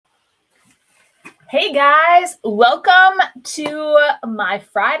Hey guys, welcome to my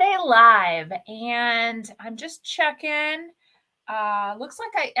Friday Live. And I'm just checking. Looks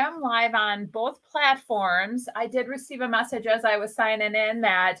like I am live on both platforms. I did receive a message as I was signing in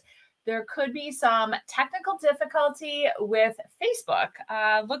that there could be some technical difficulty with Facebook.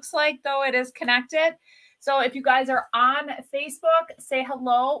 Looks like though it is connected. So if you guys are on Facebook, say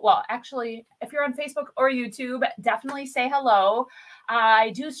hello. Well, actually, if you're on Facebook or YouTube, definitely say hello. I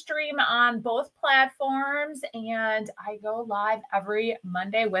do stream on both platforms and I go live every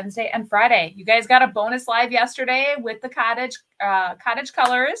Monday, Wednesday, and Friday. You guys got a bonus live yesterday with the Cottage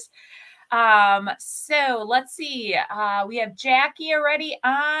colors. So let's see. We have Jackie already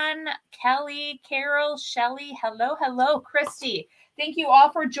on, Kelly, Carol, Shelly. Hello, hello, Christy. Thank you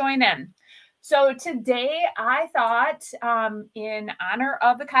all for joining. So today I thought in honor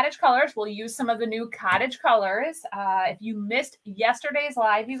of the Cottage colors, we'll use some of the new Cottage colors. If you missed yesterday's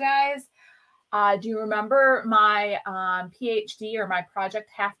live, you guys, do you remember my PhD or my project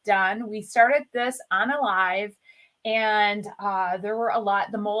half done? We started this on a live and there were a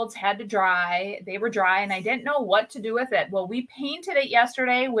lot, the molds had to dry. They were dry and I didn't know what to do with it. Well, we painted it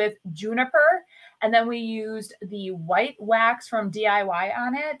yesterday with juniper and then we used the white wax from DIY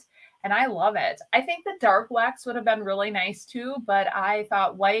on it. And I love it. I think the dark wax would have been really nice too, but I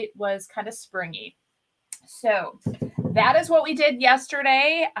thought white was kind of springy. So that is what we did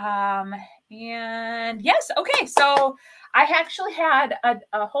yesterday. And yes, okay. So I actually had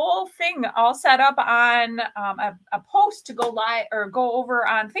a whole thing all set up on a post to go live or go over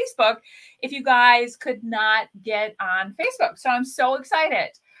on Facebook if you guys could not get on Facebook. So I'm so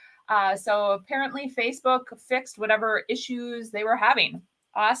excited. So apparently Facebook fixed whatever issues they were having.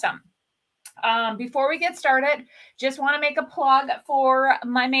 Awesome. Before we get started, just want to make a plug for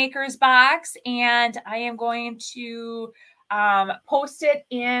my maker's box, and I am going to post it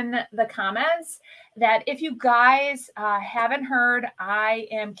in the comments that if you guys haven't heard, I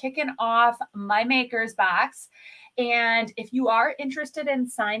am kicking off my maker's box. And if you are interested in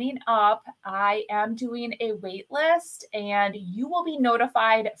signing up, I am doing a wait list and you will be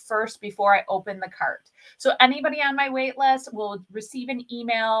notified first before I open the cart. So anybody on my wait list will receive an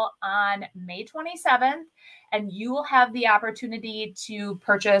email on May 27th and you will have the opportunity to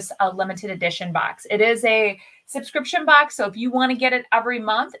purchase a limited edition box. It is a subscription box. So if you want to get it every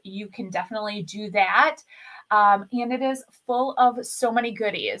month, you can definitely do that. And it is full of so many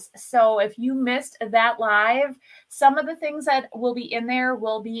goodies. So if you missed that live, some of the things that will be in there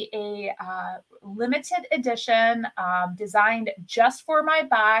will be a limited edition designed just for my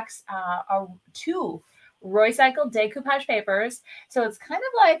box, 2 Roycycled decoupage papers. So it's kind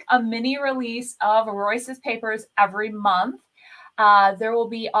of like a mini release of Royce's papers every month. There will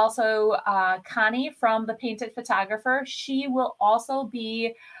be also Connie from The Painted Photographer. She will also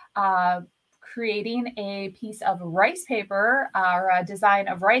be creating a piece of rice paper or a design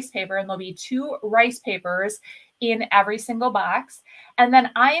of rice paper, and there'll be 2 rice papers in every single box. And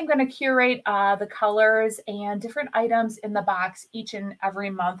then I am going to curate the colors and different items in the box each and every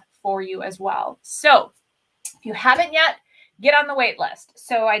month for you as well. So if you haven't yet, get on the wait list.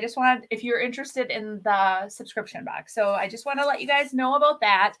 So I just want, if you're interested in the subscription box. So I just want to let you guys know about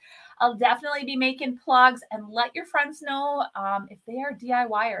that. I'll definitely be making plugs and let your friends know if they are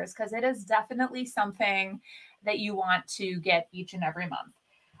DIYers, because it is definitely something that you want to get each and every month.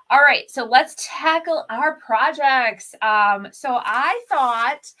 All right, so let's tackle our projects. So I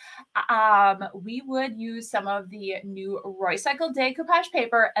thought we would use some of the new Roycycled decoupage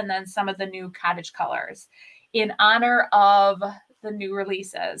paper and then some of the new Cottage colors in honor of the new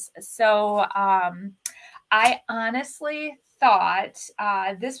releases. So I honestly thought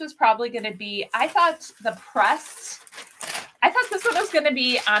this was probably going to be, I thought this one was going to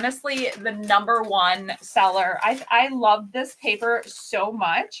be honestly the #1 seller. I love this paper so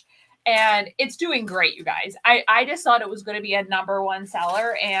much and it's doing great, you guys. I just thought it was going to be a #1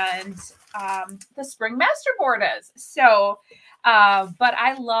 seller, and the Spring Masterboard is. So but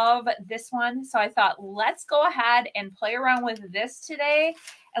I love this one. So I thought, let's go ahead and play around with this today.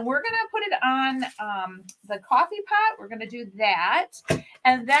 And we're going to put it on the coffee pot. We're going to do that.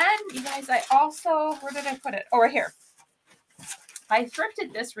 And then, you guys, I also, where did I put it? Over here. I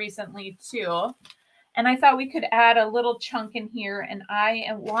thrifted this recently too. And I thought we could add a little chunk in here. And I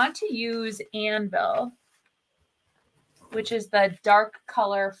want to use Anvil, which is the dark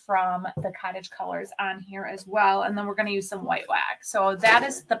color from the Cottage colors, on here as well. And then we're going to use some white wax. So that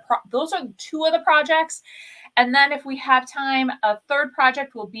is those are 2 of the projects. And then if we have time, a 3rd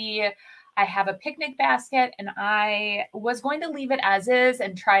project will be, I have a picnic basket and I was going to leave it as is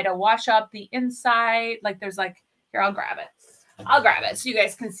and try to wash up the inside. Like there's like, here, I'll grab it. I'll grab it so you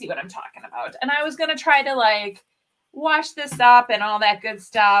guys can see what I'm talking about. And I was going to try to like wash this up and all that good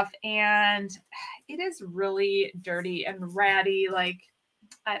stuff. And it is really dirty and ratty. Like,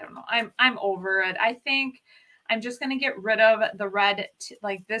 I don't know. I'm over it. I think I'm just going to get rid of the red,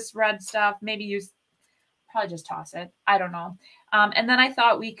 like this red stuff, maybe probably just toss it. I don't know. And then I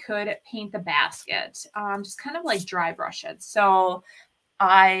thought we could paint the basket, just kind of like dry brush it. So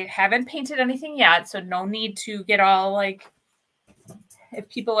I haven't painted anything yet. So no need to get all like, if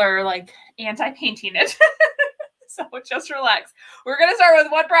people are like anti-painting it. So just relax. We're going to start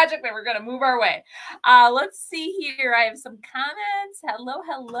with one project and we're going to move our way. Let's see here. I have some comments. Hello,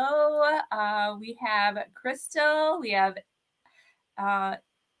 hello. We have Crystal. We have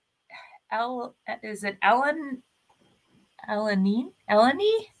is it Eleni?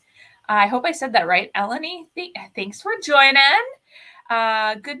 I hope I said that right. Eleni, thanks for joining.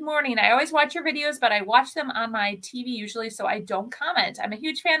 Good morning. I always watch your videos, but I watch them on my TV usually, so I don't comment. I'm a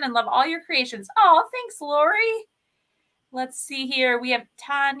huge fan and love all your creations. Oh, thanks, Lori. Let's see here. We have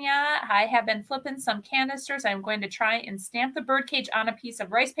Tanya. I have been flipping some canisters. I'm going to try and stamp the birdcage on a piece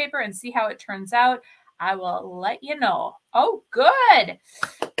of rice paper and see how it turns out. I will let you know. Oh, good.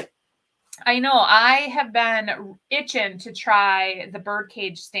 I know I have been itching to try the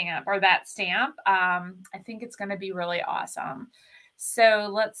birdcage stamp or that stamp. I think it's going to be really awesome. So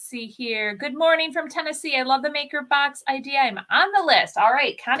let's see here. Good morning from Tennessee. I love the maker box idea. I'm on the list. All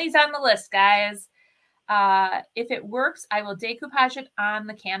right. Connie's on the list, guys. If it works, I will decoupage it on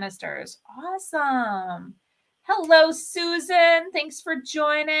the canisters. Awesome. Hello, Susan. Thanks for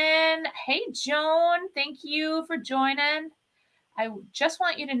joining. Hey, Joan. Thank you for joining. I just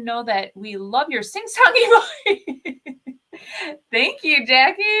want you to know that we love your sing-songy voice. Thank you,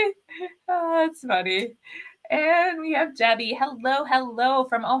 Jackie. Oh, that's funny. And we have Debbie. Hello, hello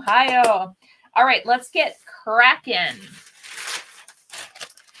from Ohio. All right, let's get cracking.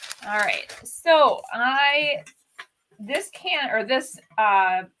 All right, so this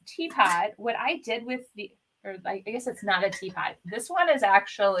teapot, what I did with I guess it's not a teapot. This one is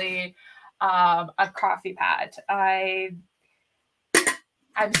actually a coffee pot.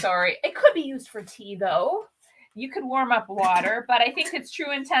 I'm sorry. It could be used for tea, though. You could warm up water, but I think it's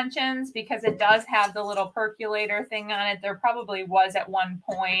true intentions because it does have the little percolator thing on it. There probably was at one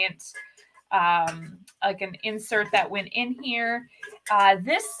point like an insert that went in here.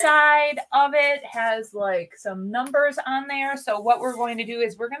 This side of it has like some numbers on there. So what we're going to do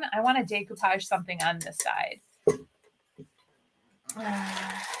is I want to decoupage something on this side.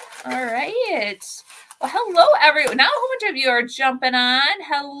 All right. Well, hello, everyone. Now a whole bunch of you are jumping on.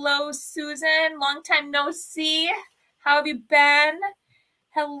 Hello, Susan. Long time no see. How have you been?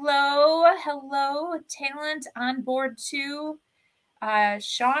 Hello. Hello. Talent on board too.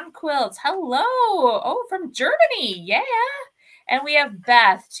 Sean Quilts. Hello. Oh, from Germany. Yeah. And we have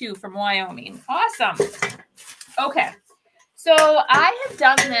Beth too from Wyoming. Awesome. Okay. So I have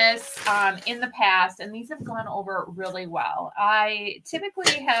done this in the past, and these have gone over really well. I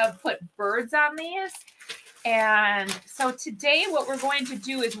typically have put birds on these. And so today what we're going to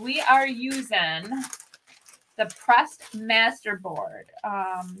do is we are using the pressed masterboard.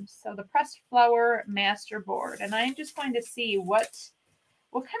 So the pressed flower masterboard. And I'm just going to see what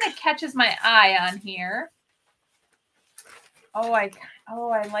kind of catches my eye on here. Oh, I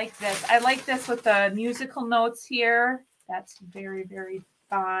like this. I like this with the musical notes here. That's very, very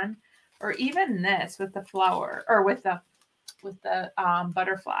fun. Or even this with the flower or with the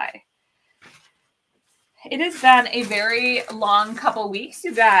butterfly. It has been a very long couple weeks,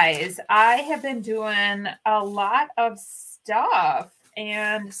 you guys. I have been doing a lot of stuff.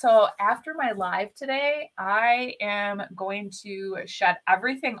 And so after my live today, I am going to shut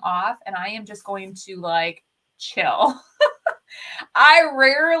everything off and I am just going to like chill. I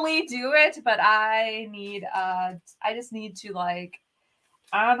rarely do it, but I just need to like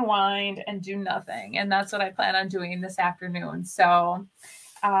unwind and do nothing. And that's what I plan on doing this afternoon. So,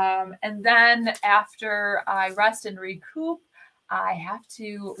 and then after I rest and recoup, I have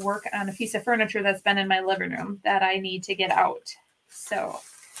to work on a piece of furniture that's been in my living room that I need to get out. So,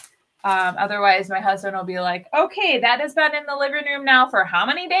 otherwise my husband will be like, okay, that has been in the living room now for how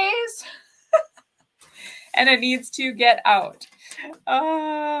many days? And it needs to get out.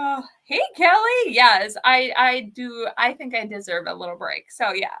 Hey, Kelly. Yes, I do. I think I deserve a little break.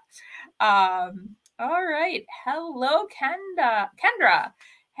 So yeah. All right. Hello, Kendra.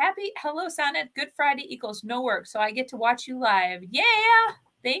 Hello, Sonnet. Good Friday equals no work. So I get to watch you live. Yeah.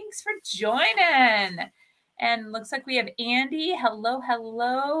 Thanks for joining. And looks like we have Andy. Hello,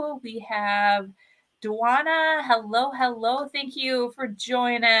 hello. We have Duana. Hello, hello. Thank you for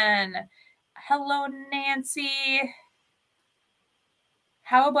joining. Hello, Nancy.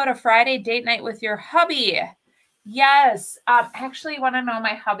 How about a Friday date night with your hubby? Yes. Actually, you want to know,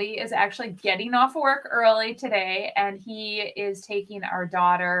 my hubby is actually getting off work early today, and he is taking our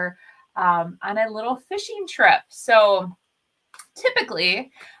daughter on a little fishing trip. So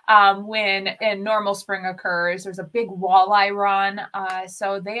typically, when a normal spring occurs, there's a big walleye run.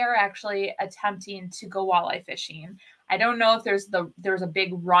 So they are actually attempting to go walleye fishing. I don't know if there's a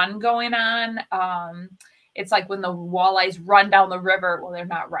big run going on. It's like when the walleyes run down the river. Well, they're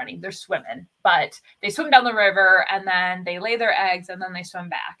not running, they're swimming, but they swim down the river and then they lay their eggs and then they swim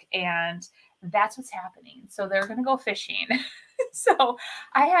back. And that's what's happening. So they're going to go fishing. So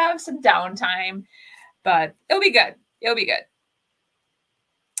I have some downtime, but it'll be good. It'll be good.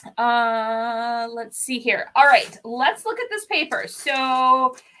 Let's see here. All right, let's look at this paper.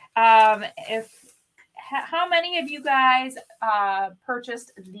 So how many of you guys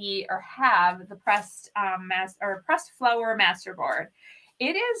purchased or have the pressed pressed flower masterboard?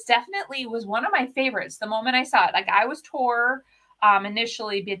 It is definitely was one of my favorites the moment I saw it. Like, I was torn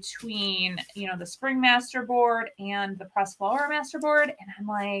initially between, the spring masterboard and the pressed flower masterboard, and I'm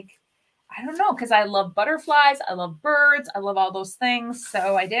like, I don't know, because I love butterflies, I love birds, I love all those things.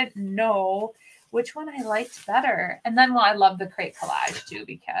 So I didn't know which one I liked better. And then, I love the crate collage too,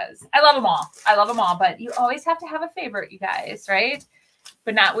 because I love them all. I love them all, but you always have to have a favorite, you guys, right?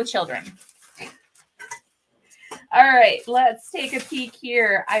 But not with children. All right, let's take a peek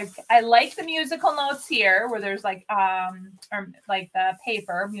here. I like the musical notes here where there's like the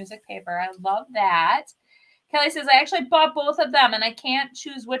paper, music paper. I love that. Kelly says, I actually bought both of them and I can't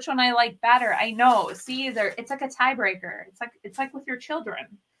choose which one I like better. I know. See, it's like a tiebreaker. It's like with your children.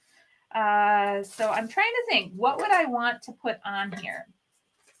 So I'm trying to think, what would I want to put on here?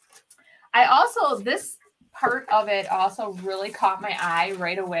 This part of it also really caught my eye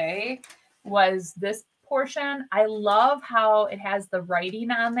right away, was this portion. I love how it has the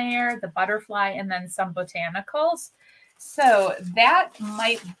writing on there, the butterfly, and then some botanicals. So that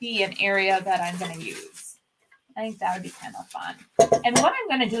might be an area that I'm going to use. I think that would be kind of fun. And what I'm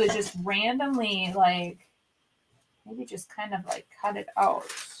going to do is just randomly, maybe just kind of cut it out.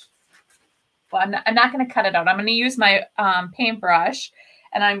 Well, I'm not going to cut it out. I'm going to use my paintbrush,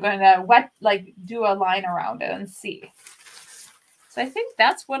 and I'm going to do a line around it and see. So I think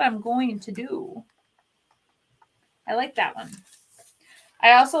that's what I'm going to do. I like that one.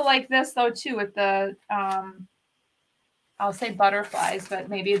 I also like this though too, with the I'll say butterflies, but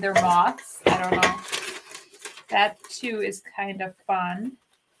maybe they're moths. I don't know. That too is kind of fun.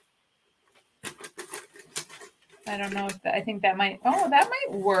 I don't know if I think that might, that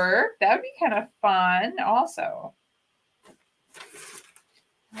might work. That would be kind of fun also.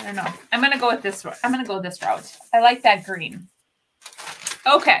 I don't know. I'm going to go with this one. I'm going to go this route. I like that green.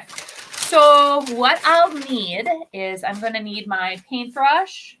 Okay. So what I'll need is I'm going to need my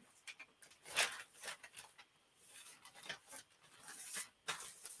paintbrush.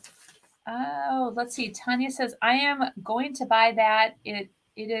 Oh, let's see. Tanya says, I am going to buy that. It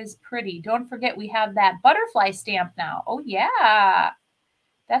is pretty. Don't forget, we have that butterfly stamp now. Oh, yeah.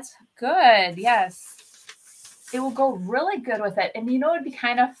 That's good. Yes. It will go really good with it. And it'd be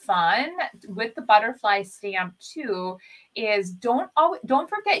kind of fun with the butterfly stamp too, is don't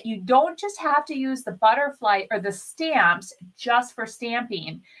forget, you don't just have to use the butterfly or the stamps just for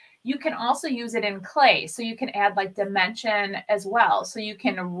stamping. You can also use it in clay. So you can add dimension as well. So you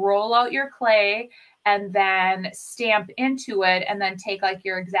can roll out your clay and then stamp into it, and then take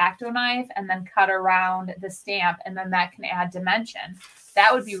your X-Acto knife and then cut around the stamp, and then that can add dimension.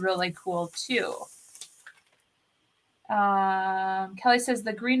 That would be really cool too. Kelly says,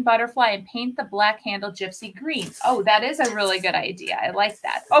 the green butterfly and paint the black handle gypsy green. Oh, that is a really good idea. I like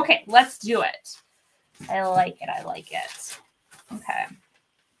that. Okay, let's do it. I like it. I like it. Okay.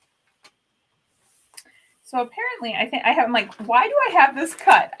 So apparently, I'm like, why do I have this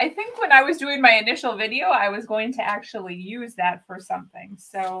cut? I think when I was doing my initial video, I was going to actually use that for something.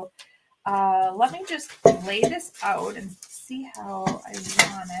 So let me just lay this out and see how I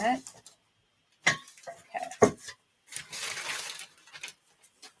want it. Okay.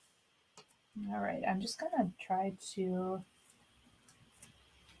 All right, I'm just going to try to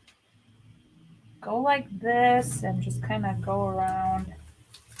go like this and just kind of go around.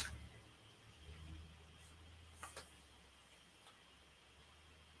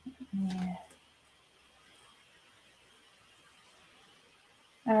 Yeah.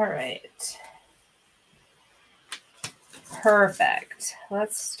 All right. Perfect.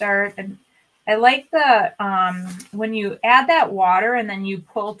 Let's start. And I like the when you add that water and then you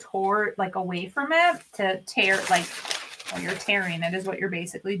pull toward away from it to tear you're tearing it is what you're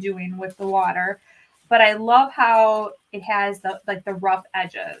basically doing with the water. But I love how it has the like the rough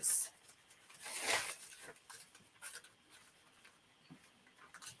edges.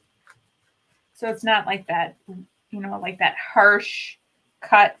 So it's not like that, you know, like that harsh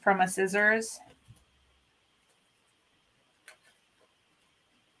cut from a scissors.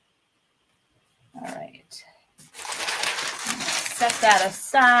 All right. Set that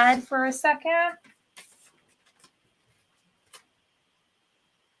aside for a second.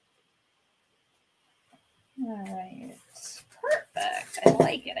 All right. Perfect. I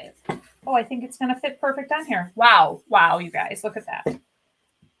like it. Oh, I think it's going to fit perfect on here. Wow. Wow, you guys, look at that.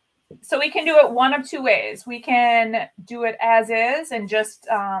 So we can do it one of two ways. We can do it as is and just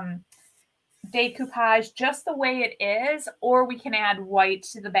decoupage just the way it is, or we can add white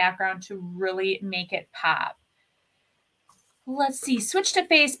to the background to really make it pop. Let's see. Switch to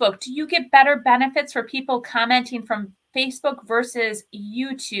Facebook. Do you get better benefits for people commenting from Facebook versus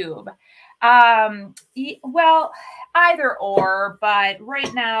YouTube? Well, either or, but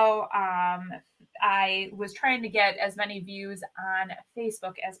right now I was trying to get as many views on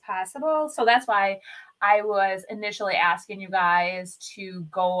Facebook as possible. So that's why I was initially asking you guys to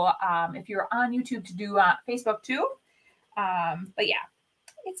go, if you're on YouTube, to do Facebook too. But yeah,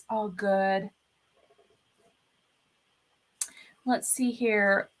 it's all good. Let's see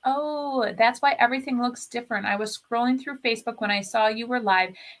here. Oh, that's why everything looks different. I was scrolling through Facebook when I saw you were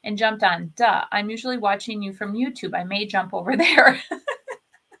live and jumped on. Duh, I'm usually watching you from YouTube. I may jump over there.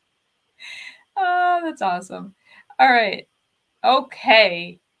 Oh, that's awesome. All right.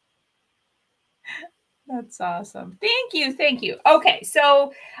 Okay. That's awesome. Thank you. Thank you. Okay.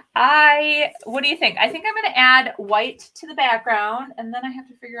 So what do you think? I think I'm going to add white to the background, and then I have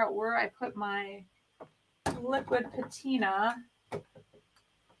to figure out where I put my liquid patina.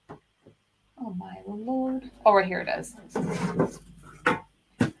 Oh my Lord. Oh, right here it is. I'm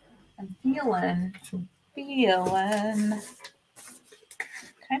feeling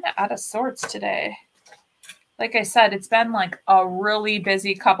kind of out of sorts today. Like I said, it's been like a really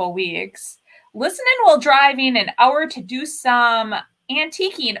busy couple weeks. Listening while driving an hour to do some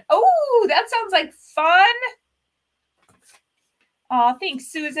antiquing. Oh, that sounds like fun. Oh, thanks,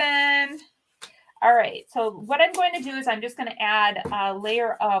 Susan. All right, so what I'm going to do is I'm just going to add a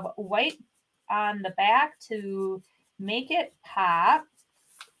layer of white on the back to make it pop.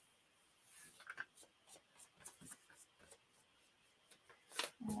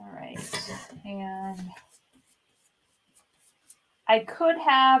 All right, and I could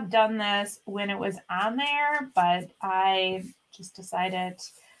have done this when it was on there, but I just decided,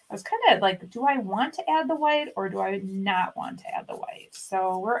 I was kind of like, do I want to add the white or do I not want to add the white?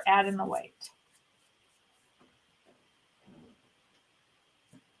 So we're adding the white.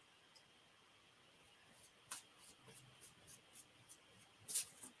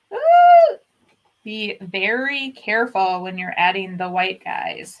 Ooh! Be very careful when you're adding the white,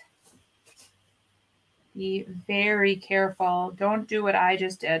 guys. Be very careful. Don't do what I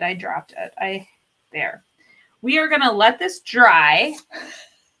just did. I dropped it. There. We are going to let this dry.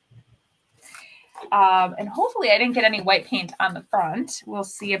 And hopefully I didn't get any white paint on the front. We'll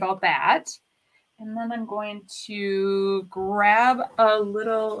see about that. And then I'm going to grab a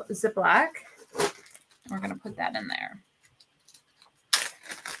little Ziploc. We're going to put that in there.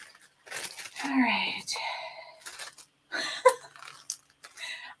 All right.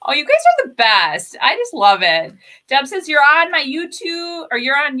 Oh, you guys are the best. I just love it. Deb says you're on my YouTube, or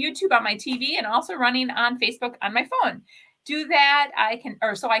you're on YouTube on my TV and also running on Facebook on my phone. Do that.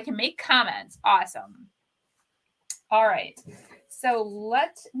 So I can make comments. Awesome. All right. So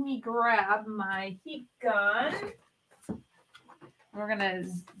let me grab my heat gun. We're going to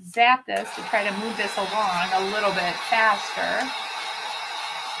zap this to try to move this along a little bit faster.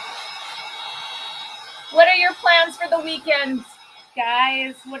 What are your plans for the weekend,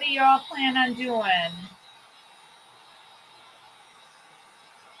 guys? What do y'all plan on doing?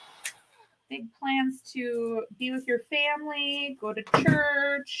 Big plans to be with your family, go to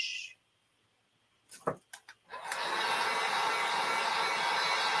church.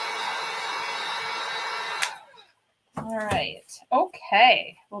 All right.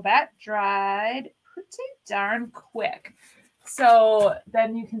 Okay. Well, that dried pretty darn quick. So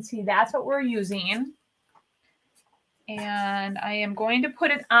then you can see that's what we're using. And I am going to put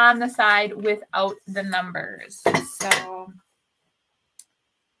it on the side without the numbers. So,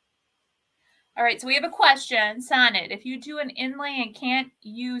 all right, so we have a question. Sonnet, if you do an inlay and can't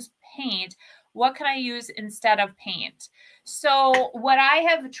use paint, what can I use instead of paint? So what I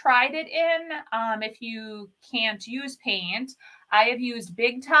have tried it in, if you can't use paint, I have used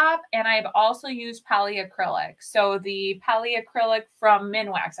Big Top and I've also used polyacrylic. So the polyacrylic from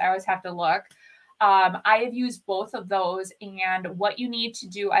Minwax, I always have to look. I have used both of those, and what you need to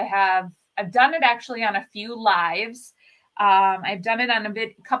do, I've done it actually on a few lives. I've done it on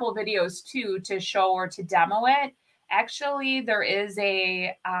a couple of videos too to show or to demo it. Actually, there is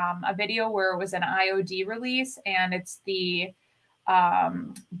a video where it was an IOD release, and it's the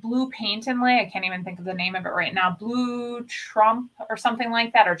blue paint inlay. I can't even think of the name of it right now. Blue Trump or something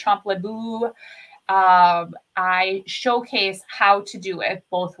like that, or Trump Le Blue. I showcase how to do it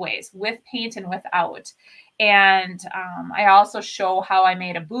both ways, with paint and without. And I also show how I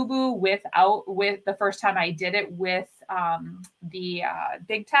made a boo-boo with the first time I did it with the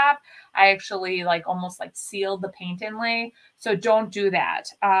Big Top. I actually almost sealed the paint inlay. So don't do that.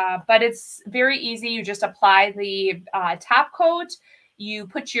 But it's very easy. You just apply the top coat. You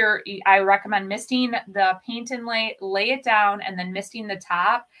put I recommend misting the paint inlay, lay it down, and then misting the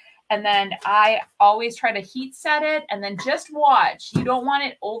top. And then I always try to heat set it and then just watch. You don't want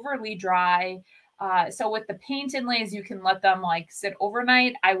it overly dry. So with the paint inlays, you can let them sit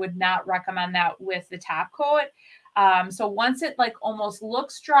overnight. I would not recommend that with the top coat. So once it almost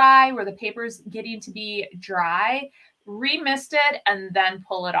looks dry, where the paper's getting to be dry, remist it and then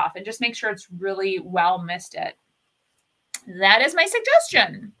pull it off, and just make sure it's really well misted. That is my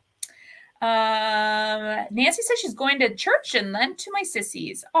suggestion. Nancy says she's going to church and then to my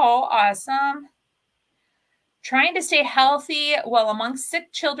sissies. Oh, awesome. Trying to stay healthy while amongst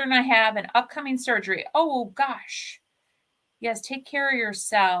sick children I have and upcoming surgery. Oh, gosh. Yes, take care of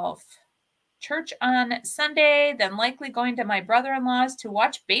yourself. Church on Sunday, then likely going to my brother-in-law's to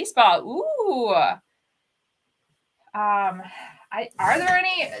watch baseball. Ooh. Are there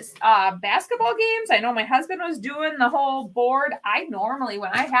any basketball games? I know my husband was doing the whole board. I normally,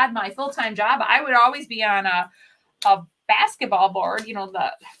 when I had my full-time job, I would always be on a basketball board,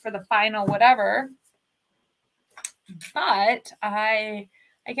 for the final whatever. But I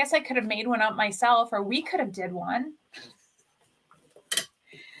guess I could have made one up myself, or we could have did one.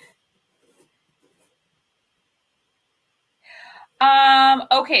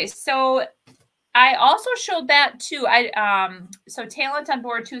 Okay, so I also showed that too. So Talent on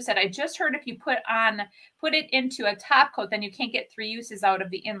Board 2 said, I just heard if you put it into a top coat, then you can't get 3 uses out of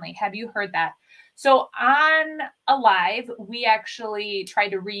the inlay. Have you heard that? So on a live, we actually tried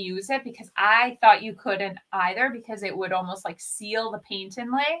to reuse it because I thought you couldn't either, because it would almost seal the paint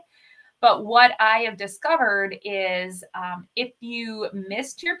inlay. But what I have discovered is if you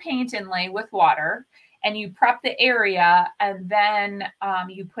mist your paint inlay with water and you prep the area and then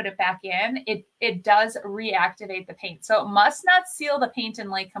you put it back in, it does reactivate the paint. So it must not seal the paint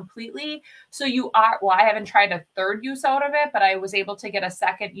inlay completely. So I haven't tried a third use out of it, but I was able to get a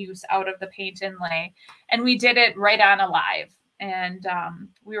second use out of the paint inlay. And we did it right on a live. And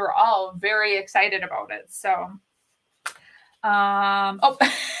we were all very excited about it. So, oh,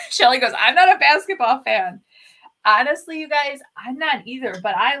 Shelly goes, I'm not a basketball fan. Honestly, you guys, I'm not either,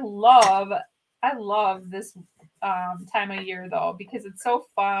 but I love this time of year though, because it's so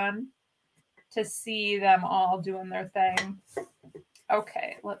fun to see them all doing their thing.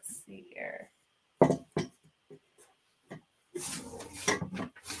 Okay, let's see here.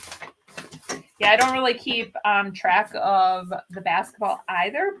 Yeah, I don't really keep track of the basketball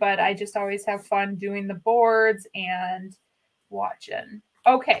either, but I just always have fun doing the boards and watching.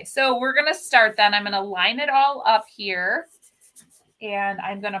 Okay, so we're going to start then. I'm going to line it all up here. And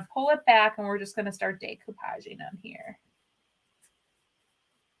I'm going to pull it back, and we're just going to start decoupaging them here.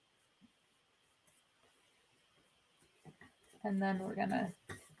 And then we're going to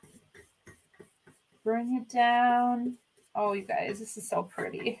bring it down. Oh, you guys, this is so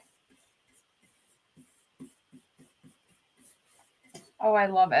pretty. Oh, I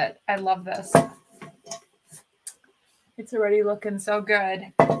love it. I love this. It's already looking so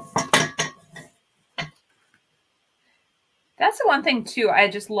good. That's the one thing too I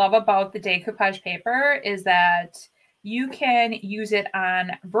just love about the decoupage paper is that you can use it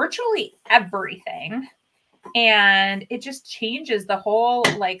on virtually everything, and it just changes the whole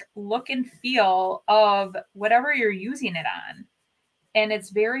look and feel of whatever you're using it on. And it's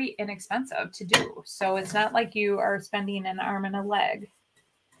very inexpensive to do. So it's not like you are spending an arm and a leg.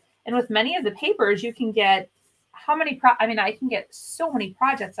 And with many of the papers, you can get I can get so many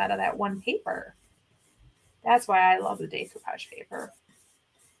projects out of that one paper. That's why I love the decoupage paper.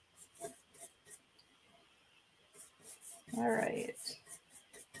 All right.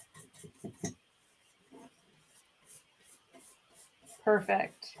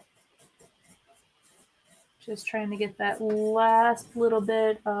 Perfect. Just trying to get that last little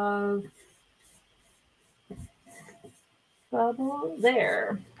bit of bubble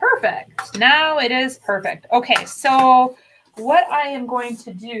there. Perfect. Now it is perfect. Okay, so what I am going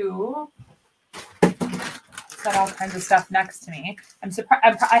to do got all kinds of stuff next to me. I'm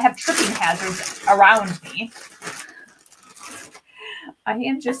surprised. I have tripping hazards around me. I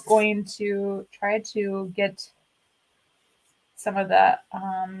am just going to try to get some of the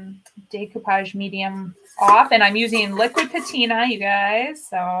Decoupage medium off, and I'm using liquid patina, you guys.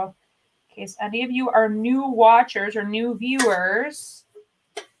 So in case any of you are new watchers or new viewers,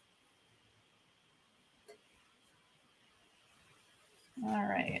 all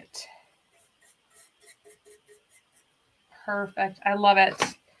right. Perfect. I love it.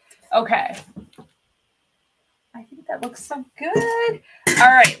 Okay. I think that looks so good.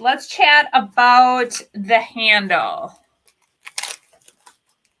 All right, let's chat about the handle.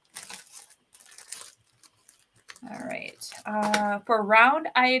 All right. For round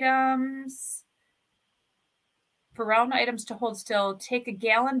items to hold still, take a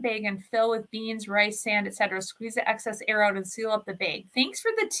gallon bag and fill with beans, rice, sand, etc. Squeeze the excess air out and seal up the bag. Thanks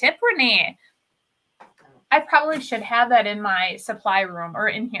for the tip, Renee. I probably should have that in my supply room or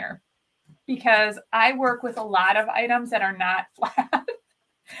in here because I work with a lot of items that are not flat.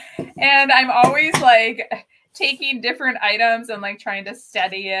 And I'm always like taking different items and like trying to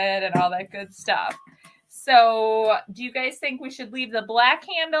steady it and all that good stuff. So do you guys think we should leave the black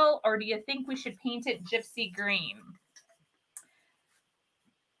handle or do you think we should paint it gypsy green?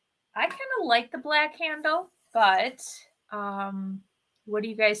 I kind of like the black handle, but what do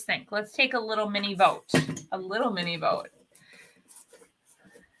you guys think? Let's take a little mini vote. A little mini vote.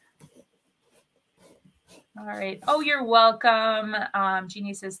 All right. Oh, you're welcome.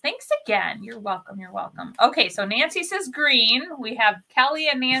 Jeannie says, thanks again. You're welcome. You're welcome. Okay, so Nancy says green. We have Kelly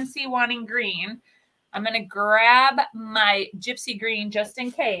and Nancy wanting green. I'm going to grab my gypsy green just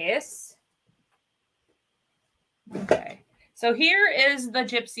in case. Okay. So here is the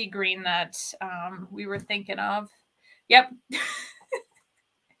gypsy green that we were thinking of. Yep.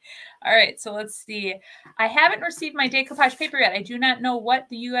 All right, so let's see. I haven't received my decoupage paper yet. I do not know what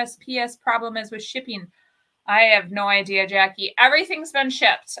the USPS problem is with shipping. I have no idea, Jackie. Everything's been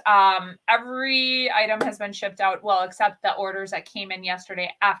shipped. Every item has been shipped out, well, except the orders that came in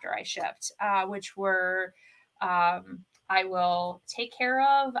yesterday after I shipped, which were I will take care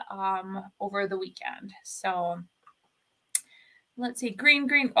of over the weekend. So let's see, green,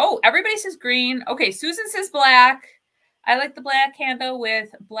 green. Oh, everybody says green. Okay, Susan says black. I like the black handle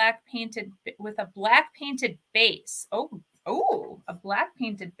with a black painted base. Oh, a black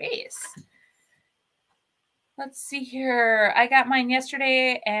painted base. Let's see here. I got mine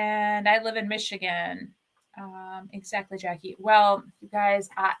yesterday and I live in Michigan. Exactly, Jackie. Well, you guys,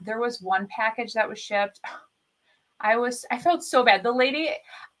 there was one package that was shipped. I felt so bad. The lady,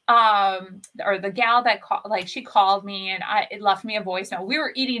 or the gal that called, like she called me and it left me a voicemail. We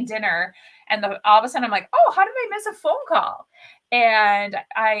were eating dinner and all of a sudden I'm like, oh, how did I miss a phone call? And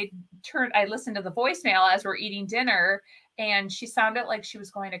I listened to the voicemail as we're eating dinner and she sounded like she was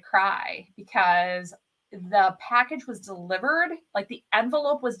going to cry because the package was delivered, like the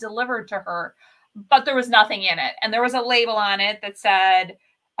envelope was delivered to her, but there was nothing in it. And there was a label on it that said,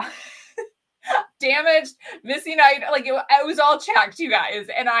 damaged, missing item. Like it was all checked, you guys.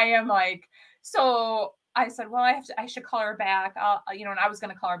 And I am like, so I said, well, I should call her back. And I was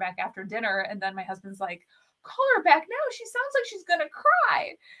going to call her back after dinner. And then my husband's like, call her back now. She sounds like she's going to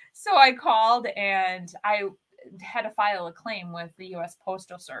cry. So I called and I had to file a claim with the U.S.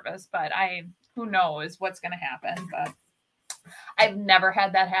 Postal Service, but who knows what's going to happen. But I've never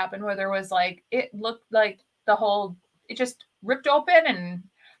had that happen where there was like, it looked like it just ripped open and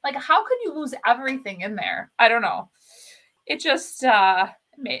like, how could you lose everything in there? I don't know. It just,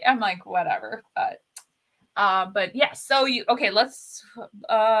 I'm like, whatever, but yeah, so let's,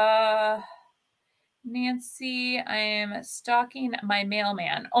 Nancy, I'm stalking my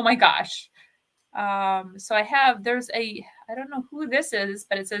mailman. Oh my gosh. So I don't know who this is,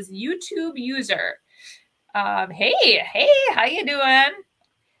 but it says YouTube user. Hey, how you doing?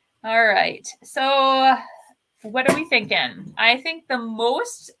 All right. So what are we thinking? I think the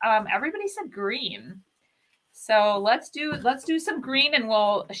most, everybody said green. So let's do some green and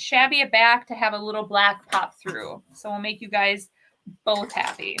we'll shabby it back to have a little black pop through. So we'll make you guys both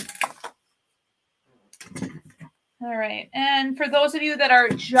happy. All right. And for those of you that are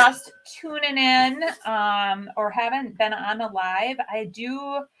just tuning in or haven't been on the live, I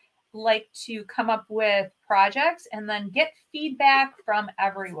do like to come up with projects and then get feedback from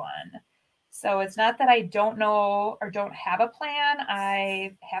everyone. So it's not that I don't know or don't have a plan.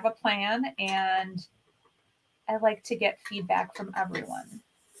 I have a plan and I like to get feedback from everyone.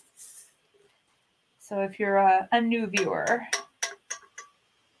 So if you're a new viewer.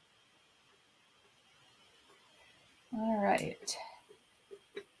 All right.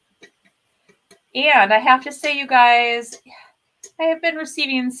 And I have to say, you guys, I have been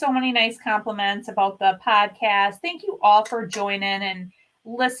receiving so many nice compliments about the podcast. Thank you all for joining and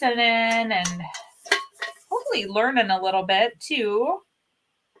listening and hopefully learning a little bit too.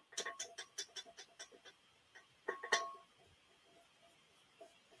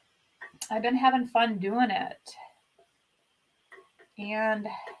 I've been having fun doing it. And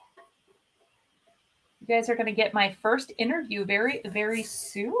you guys are going to get my first interview very, very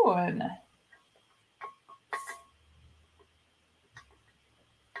soon.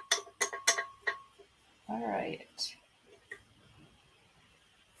 All right.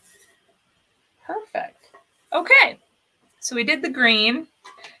 Perfect. Okay. So we did the green.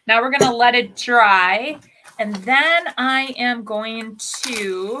 Now we're going to let it dry. And then I am going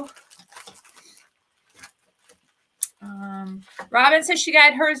to... Robin says she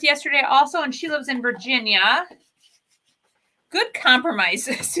got hers yesterday also, and she lives in Virginia. Good compromise,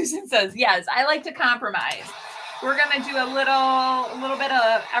 Susan says. Yes, I like to compromise. We're going to do a little bit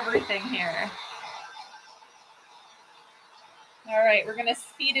of everything here. All right, we're going to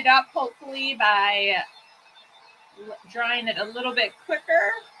speed it up, hopefully, by drying it a little bit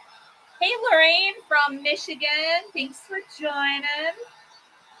quicker. Hey, Lorraine from Michigan. Thanks for joining.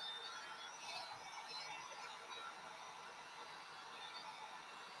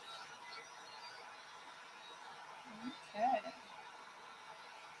 Okay.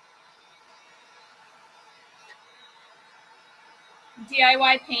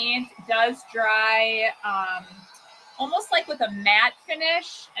 DIY paint does dry almost like with a matte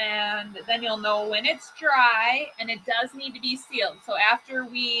finish, and then you'll know when it's dry, and it does need to be sealed. So after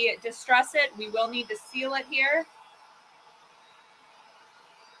we distress it, we will need to seal it here.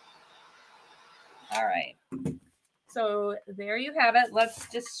 All right. So there you have it. Let's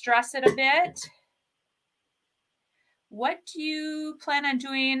distress it a bit. What do you plan on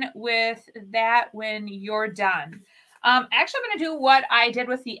doing with that when you're done? Actually, I'm going to do what I did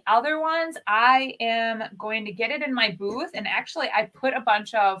with the other ones. I am going to get it in my booth, and actually I put a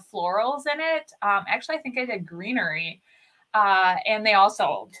bunch of florals in it. Actually, I think I did greenery, and they all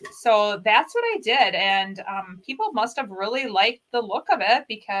sold. So that's what I did, and people must have really liked the look of it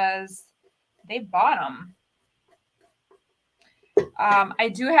because they bought them. I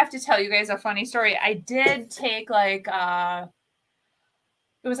do have to tell you guys a funny story. I did take like...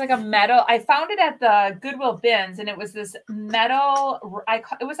 it was like a metal. I found it at the Goodwill bins, and it was this metal.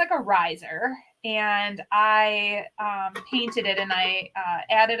 It was like a riser, and I painted it, and I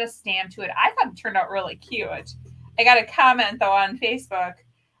added a stamp to it. I thought it turned out really cute. I got a comment though on Facebook.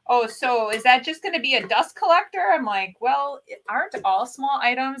 Oh, so is that just going to be a dust collector? I'm like, well, aren't all small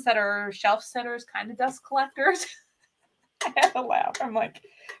items that are shelf setters kind of dust collectors? I had to laugh. I'm like,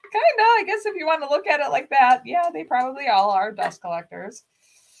 kind of. I guess if you want to look at it like that, yeah, they probably all are dust collectors.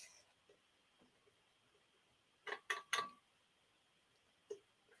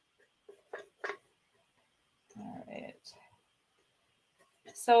 All right.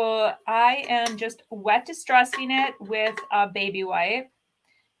 So I am just wet distressing it with a baby wipe.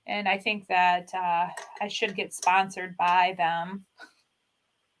 And I think that I should get sponsored by them.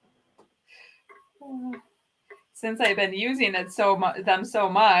 Since I've been using it so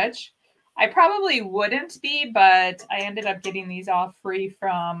much. I probably wouldn't be, but I ended up getting these all free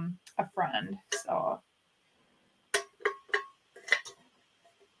from a friend. So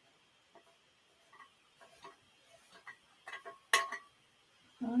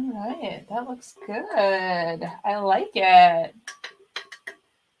all right, that looks good. I like it.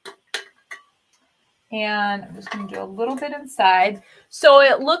 And I'm just going to do a little bit inside. So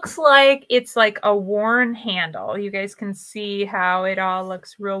it looks like it's like a worn handle. You guys can see how it all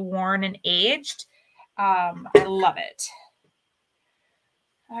looks real worn and aged. I love it.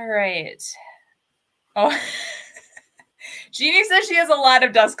 All right. Oh, Jeannie says she has a lot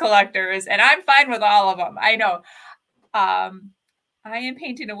of dust collectors, and I'm fine with all of them. I know. I am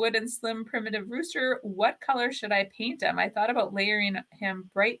painting a wooden slim primitive rooster. What color should I paint him? I thought about layering him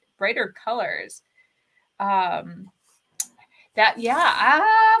brighter colors. Yeah,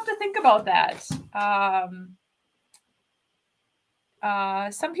 I have to think about that.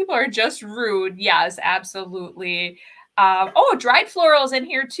 Some people are just rude. Yes, absolutely. Oh, dried florals in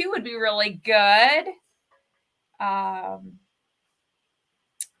here too would be really good.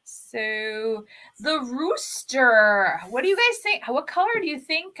 So the rooster, what do you guys think? What color do you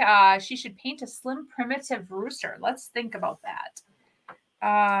think she should paint a slim primitive rooster? Let's think about that.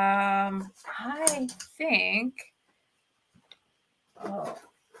 I think,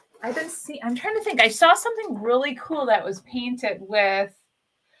 I'm trying to think. I saw something really cool that was painted with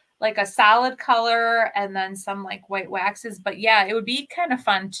like a solid color and then some like white waxes. But yeah, it would be kind of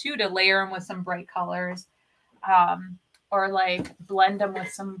fun too to layer them with some bright colors, or like blend them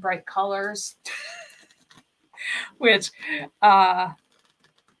with some bright colors, which I'm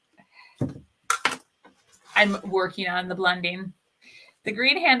working on the blending. The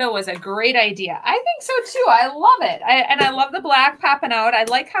green handle was a great idea. I think so too. I love it. And I love the black popping out. I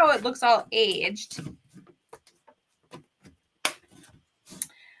like how it looks all aged.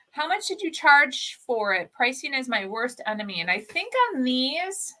 How much did you charge for it? Pricing is my worst enemy. And I think on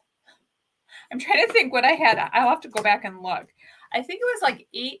these, I'm trying to think what I had. I'll have to go back and look. I think it was like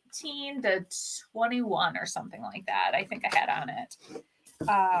 18 to 21 or something like that. I think I had on it.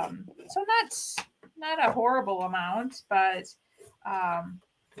 So not a horrible amount, but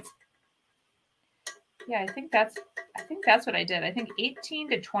yeah, I think that's what I did. I think 18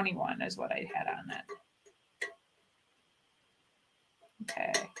 to 21 is what I had on it.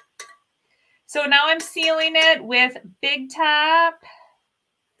 Okay. So now I'm sealing it with Big Top.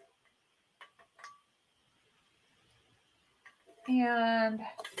 And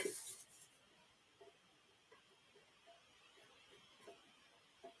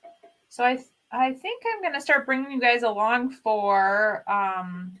so I think I'm going to start bringing you guys along for,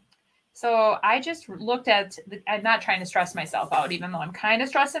 so I just looked at, I'm not trying to stress myself out, even though I'm kind of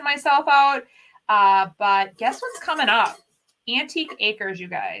stressing myself out. But guess what's coming up? Antique Acres, you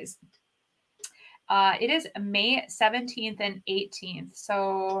guys. It is May 17th and 18th.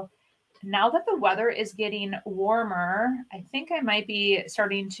 So now that the weather is getting warmer, I think I might be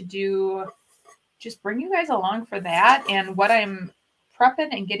starting to just bring you guys along for that and what I'm prepping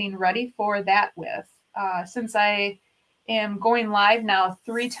and getting ready for that with. Since I am going live now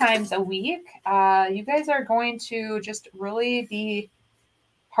 3 times a week, you guys are going to just really be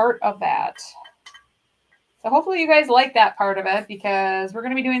part of that. So hopefully you guys like that part of it, because we're going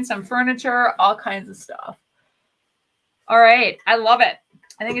to be doing some furniture, all kinds of stuff. All right. I love it.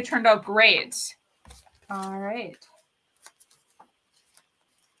 I think it turned out great. All right.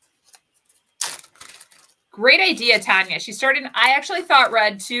 Great idea, Tanya. She started, I actually thought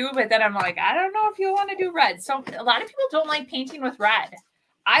red too, but then I'm like, I don't know if you want to do red. So a lot of people don't like painting with red.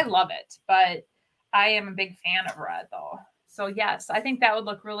 I love it, but I am a big fan of red though. So yes, I think that would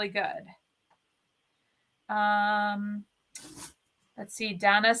look really good. Let's see.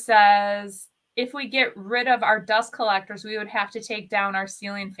 Donna says, if we get rid of our dust collectors, we would have to take down our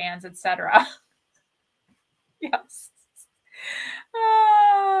ceiling fans, etc. Yes.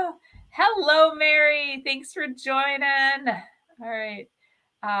 Hello, Mary. Thanks for joining. All right.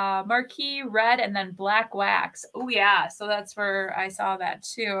 Marquee red and then black wax. Oh, yeah. So that's where I saw that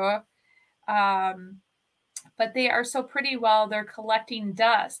too. But they are so pretty while they're collecting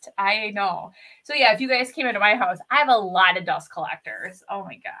dust. I know. So yeah, if you guys came into my house, I have a lot of dust collectors. Oh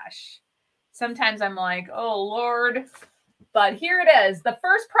my gosh. Sometimes I'm like, oh Lord. But here it is. The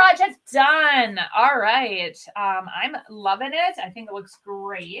first project done. All right. I'm loving it. I think it looks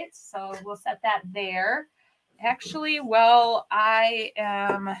great. So we'll set that there. Actually, I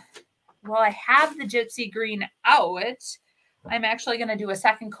have the gypsy green out. I'm actually going to do a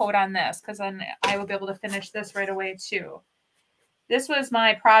second coat on this, because then I will be able to finish this right away too. This was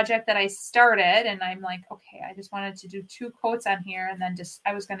my project that I started, and I'm like, okay, I just wanted to do 2 coats on here, and then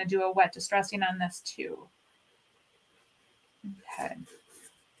I was going to do a wet distressing on this too. Okay. And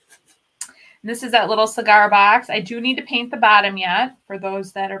this is that little cigar box. I do need to paint the bottom yet. For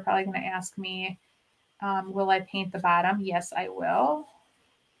those that are probably going to ask me, will I paint the bottom? Yes, I will.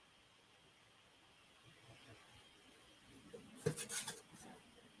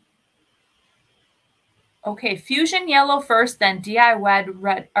 Okay, Fusion Yellow first, then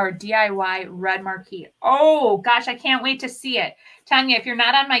DIY red marquee. Oh gosh, I can't wait to see it. Tanya, if you're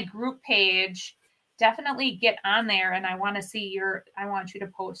not on my group page, definitely get on there, and I want to see I want you to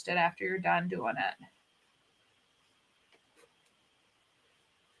post it after you're done doing it.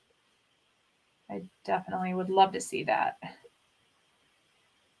 I definitely would love to see that,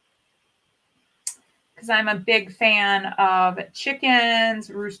 because I'm a big fan of chickens,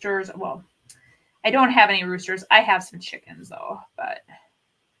 roosters. Well, I don't have any roosters. I have some chickens though, but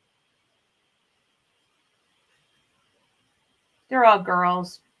they're all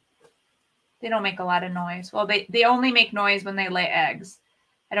girls. They don't make a lot of noise. Well, they only make noise when they lay eggs.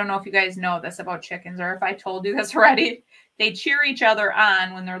 I don't know if you guys know this about chickens, or if I told you this already. They cheer each other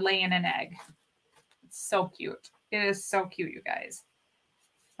on when they're laying an egg. It's so cute. It is so cute, you guys.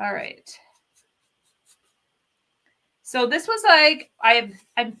 All right. So this was like,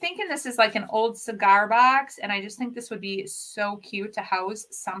 I'm thinking this is like an old cigar box, and I just think this would be so cute to house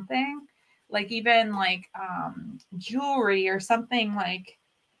something, like even like jewelry or something like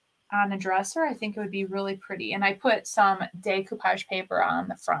on a dresser, I think it would be really pretty. And I put some decoupage paper on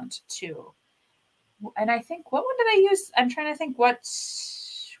the front too. And I think, what one did I use? I'm trying to think what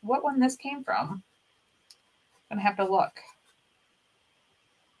one this came from. I'm gonna have to look.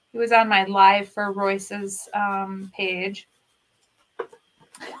 It was on my Live for Royce's page.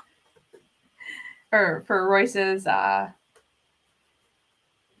 Or for Royce's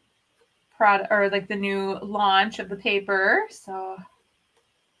product, or like the new launch of the paper. So,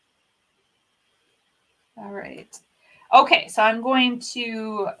 all right. Okay, so I'm going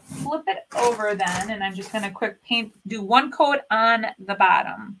to flip it over then, and I'm just going to do one coat on the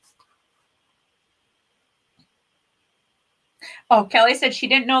bottom. Oh, Kelly said she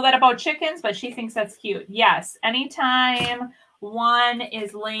didn't know that about chickens, but she thinks that's cute. Yes, anytime one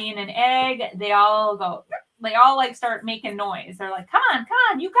is laying an egg, they all like start making noise. They're like, come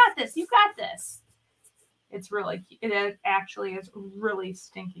on, you got this, you got this. It's really cute. It actually is really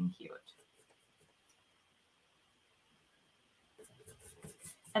stinking cute.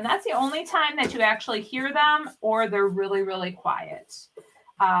 And that's the only time that you actually hear them, or they're really, really quiet.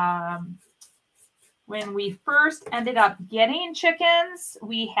 When we first ended up getting chickens,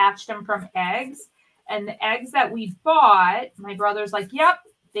 we hatched them from eggs. And the eggs that we bought, my brother's like, yep,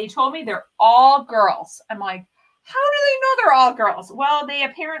 they told me they're all girls. I'm like, how do they know they're all girls? Well, they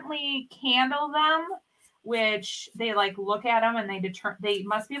apparently candle them, which they like look at them and they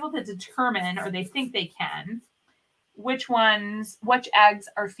must be able to determine, or they think they can, which eggs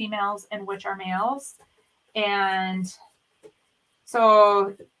are females and which are males. And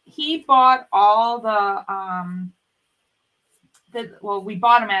so he bought all we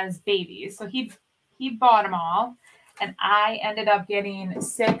bought them as babies. So he bought them all, and I ended up getting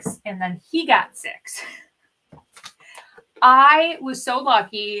 6, and then he got 6. I was so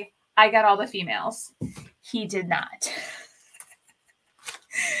lucky. I got all the females. He did not.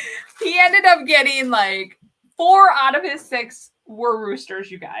 He ended up getting like 4 out of his 6 were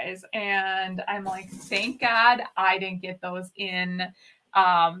roosters, you guys. And I'm like, thank God I didn't get those in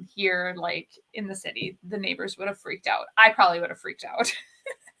here, like in the city. The neighbors would have freaked out. I probably would have freaked out.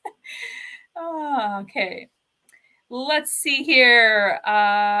 Okay. Let's see here.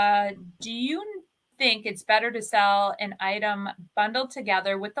 Do you think it's better to sell an item bundled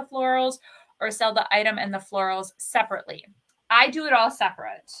together with the florals, or sell the item and the florals separately? I do it all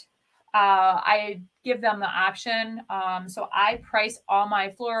separate. I give them the option. So I price all my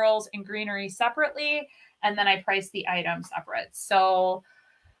florals and greenery separately, and then I price the item separate. So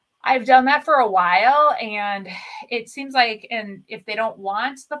I've done that for a while, and it seems like, and if they don't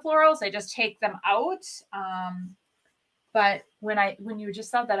want the florals, I just take them out. But when you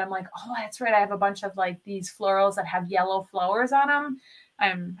just said that, I'm like, oh, that's right. I have a bunch of like these florals that have yellow flowers on them.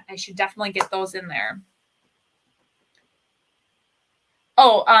 I should definitely get those in there.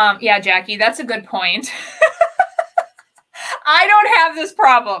 Oh, yeah, Jackie, that's a good point. I don't have this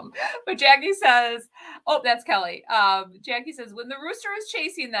problem, but Jackie says, oh, that's Kelly. Jackie says, when the rooster is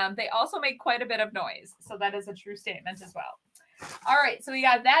chasing them, they also make quite a bit of noise. So that is a true statement as well. All right, so we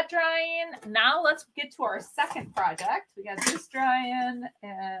got that drying. Now let's get to our second project. We got this drying,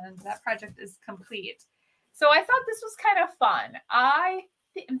 and that project is complete. So I thought this was kind of fun. I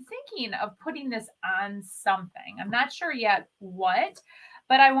am thinking of putting this on something. I'm not sure yet what,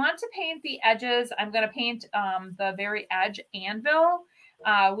 but I want to paint the edges. I'm going to paint the very edge anvil,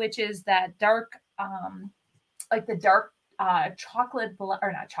 which is that dark, like the dark chocolate,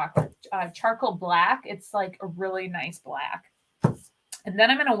 or not chocolate, charcoal black. It's like a really nice black. And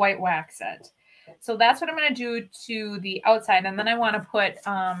then I'm going to white wax it. So that's what I'm going to do to the outside. And then I want to put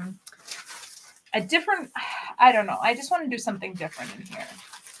a different, I don't know. I just want to do something different in here.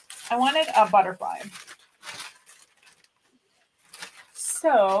 I wanted a butterfly.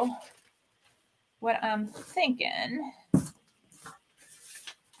 So what I'm thinking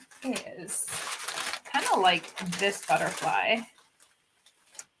is kind of like this butterfly.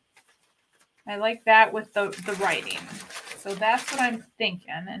 I like that with the writing. So that's what I'm thinking.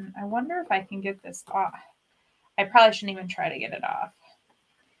 And I wonder if I can get this off. I probably shouldn't even try to get it off.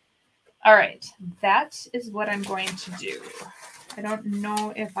 All right. That is what I'm going to do. I don't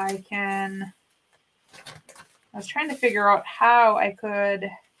know if I can. I was trying to figure out how I could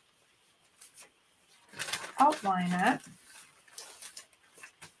outline it.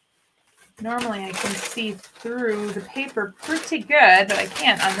 Normally I can see through the paper pretty good, but I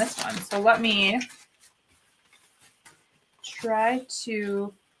can't on this one. So let me try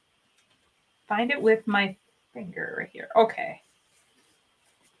to find it with my finger right here. Okay.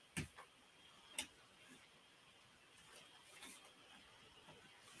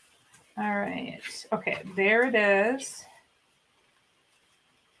 All right. Okay, there it is.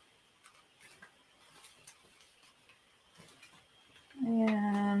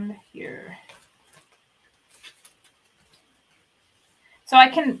 And here. So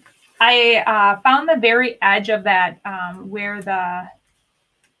I found the very edge of that where the,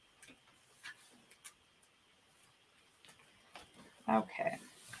 okay.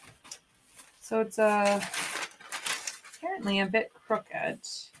 So it's apparently a bit crooked.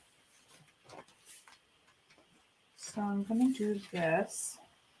 So I'm going to do this.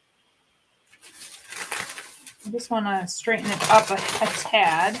 I just want to straighten it up a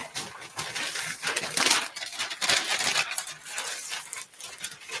tad.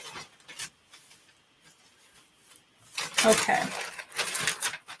 Okay.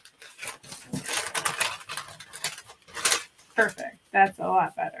 Perfect. That's a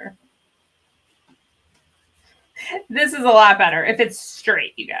lot better. This is a lot better if it's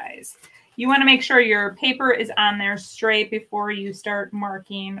straight, you guys. You want to make sure your paper is on there straight before you start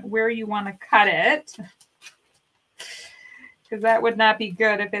marking where you want to cut it, because that would not be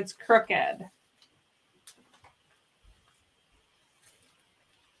good if it's crooked.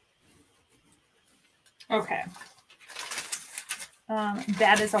 Okay.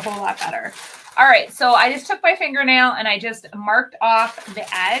 That is a whole lot better. All right, so I just took my fingernail and I just marked off the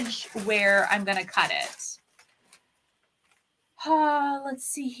edge where I'm going to cut it. Let's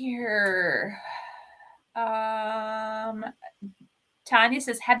see here. Tanya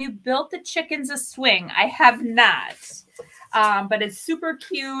says, have you built the chickens a swing? I have not. But it's super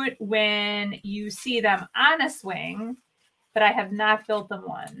cute when you see them on a swing, but I have not built them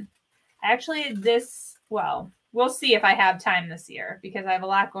one. Actually, we'll see if I have time this year because I have a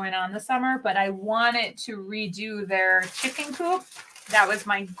lot going on this summer, but I wanted to redo their chicken coop. That was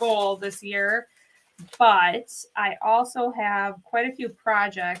my goal this year. But I also have quite a few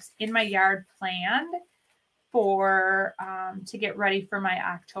projects in my yard planned for to get ready for my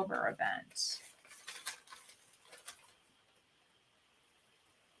October event.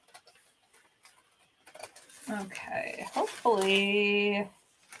 Okay, hopefully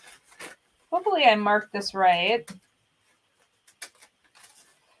I marked this right.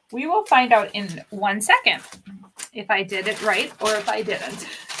 We will find out in 1 second if I did it right or if I didn't.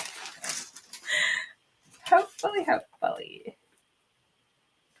 Hopefully.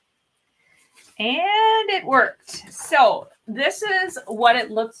 And it worked. So this is what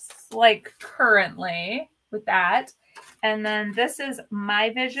it looks like currently with that. And then this is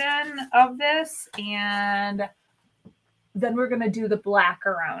my vision of this. And then we're going to do the black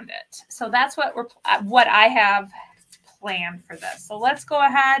around it. So that's what I have planned for this. So let's go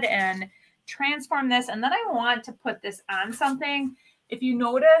ahead and transform this. And then I want to put this on something. If you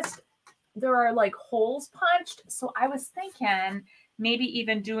noticed, there are like holes punched. So I was thinking maybe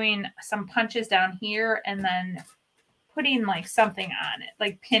even doing some punches down here and then putting like something on it,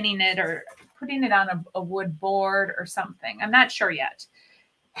 like pinning it or putting it on a wood board or something. I'm not sure yet.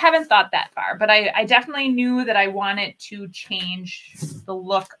 Haven't thought that far, but I definitely knew that I wanted to change the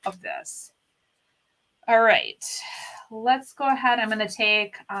look of this. All right, let's go ahead. I'm going to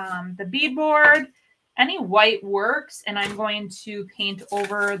take the beadboard. Any white works, and I'm going to paint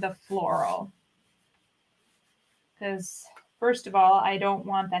over the floral. Because first of all, I don't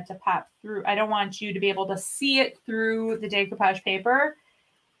want that to pop through. I don't want you to be able to see it through the decoupage paper,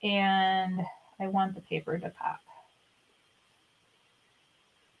 and I want the paper to pop.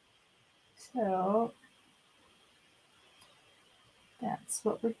 So that's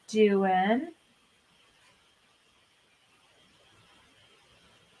what we're doing.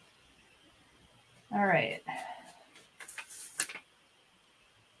 All right.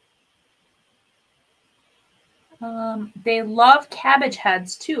 They love cabbage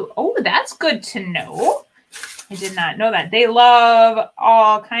heads too. Oh, that's good to know. I did not know that. They love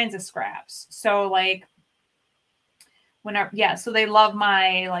all kinds of scraps. So like so they love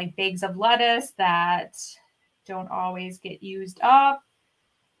my like bags of lettuce that don't always get used up.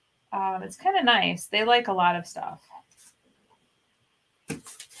 It's kind of nice. They like a lot of stuff.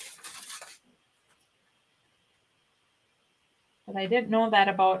 But I didn't know that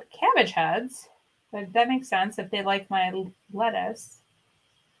about cabbage heads. But that makes sense if they like my lettuce.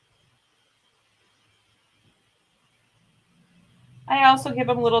 I also give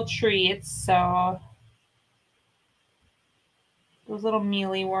them little treats. So those little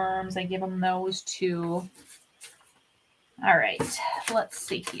mealy worms, I give them those too. All right, let's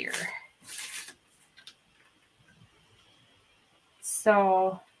see here.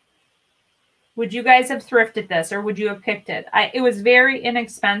 So would you guys have thrifted this or would you have picked it? It was very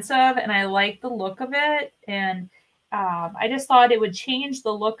inexpensive and I like the look of it. And I just thought it would change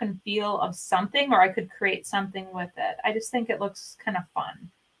the look and feel of something, or I could create something with it. I just think it looks kind of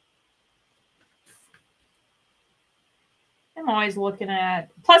fun. I'm always looking at,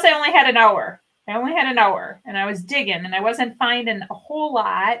 plus I only had an hour. I only had an hour and I was digging and I wasn't finding a whole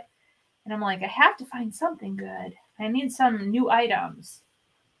lot. And I'm like, I have to find something good. I need some new items.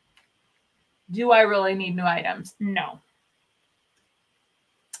 Do I really need new items? No.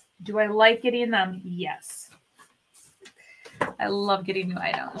 Do I like getting them? Yes. I love getting new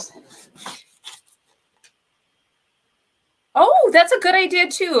items. Oh, that's a good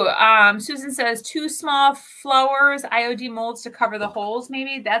idea too. Susan says 2 small flowers, IOD molds to cover the holes.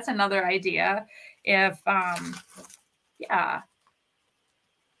 Maybe that's another idea. If, yeah.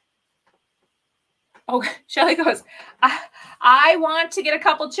 Oh, Shelly goes, I want to get a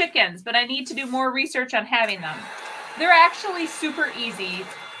couple chickens, but I need to do more research on having them. They're actually super easy.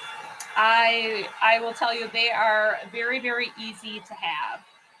 I will tell you, they are very, very easy to have.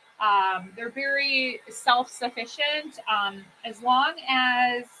 They're very self-sufficient as long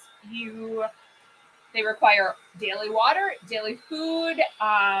as they require daily water, daily food.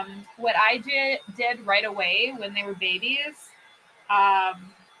 What I did right away when they were babies,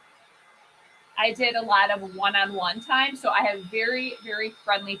 I did a lot of one-on-one time. So I have very, very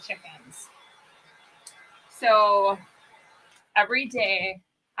friendly chickens. So every day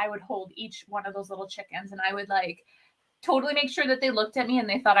I would hold each one of those little chickens and I would like totally make sure that they looked at me and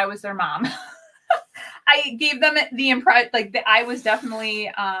they thought I was their mom. I gave them the impression, like I was definitely,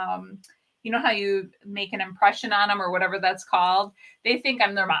 you know how you make an impression on them or whatever that's called? They think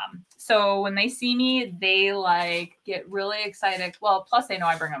I'm their mom. So when they see me, they like get really excited. Well, plus they know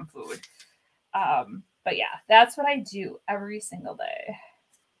I bring them food. But yeah, that's what I do every single day.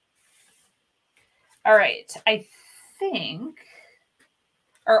 All right. I think,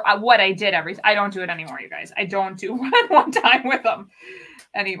 or what I did I don't do it anymore, you guys. I don't do one-on-one time with them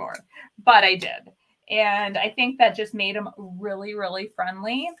anymore, but I did. And I think that just made them really, really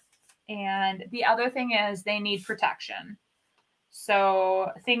friendly. And the other thing is they need protection. So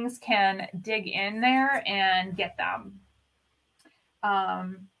things can dig in there and get them.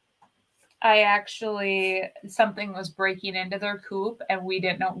 Something was breaking into their coop and we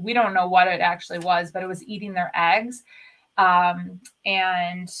don't know what it actually was, but it was eating their eggs.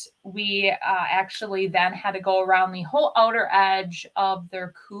 And we actually then had to go around the whole outer edge of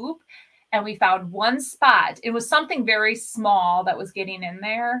their coop and we found one spot. It was something very small that was getting in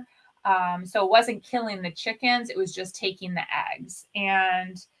there. So it wasn't killing the chickens. It was just taking the eggs.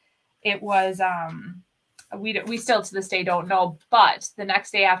 And it was, we still to this day don't know, but the next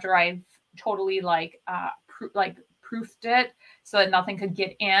day after I totally proofed it so that nothing could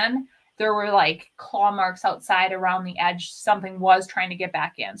get in, there were like claw marks outside around the edge. Something was trying to get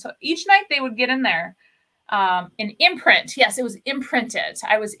back in. So each night they would get in there. An imprint. Yes, it was imprinted.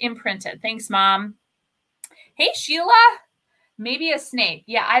 I was imprinted. Thanks, Mom. Hey, Sheila. Maybe a snake.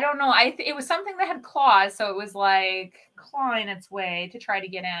 Yeah, I don't know. It was something that had claws. So it was like clawing its way to try to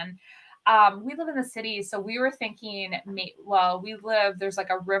get in. We live in the city. So we were thinking, there's like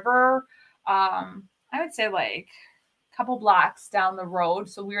a river. I would say like a couple blocks down the road.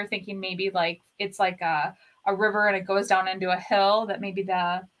 So we were thinking maybe like it's like a river and it goes down into a hill that maybe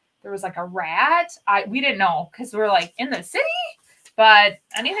there was like a rat. We didn't know because we're like in the city, but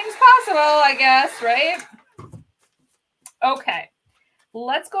anything's possible, I guess, right? Okay,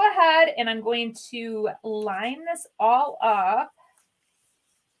 let's go ahead and I'm going to line this all up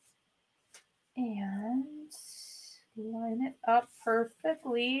and line it up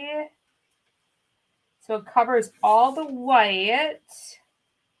perfectly. So it covers all the white.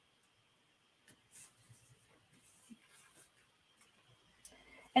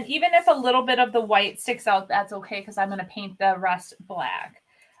 And even if a little bit of the white sticks out, that's okay because I'm going to paint the rest black.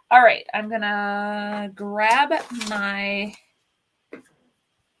 All right, I'm going to grab my...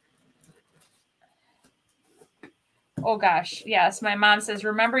 Oh, gosh. Yes, my mom says,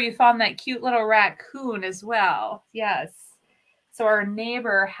 remember you found that cute little raccoon as well. Yes. So our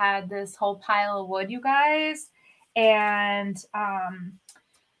neighbor had this whole pile of wood, you guys, and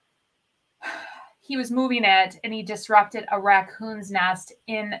he was moving it and he disrupted a raccoon's nest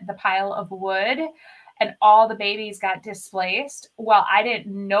in the pile of wood and all the babies got displaced. Well, I didn't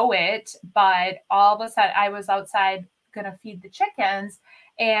know it, but all of a sudden I was outside going to feed the chickens.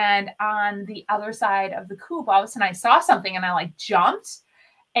 And on the other side of the coop, all of a sudden I saw something and I like jumped.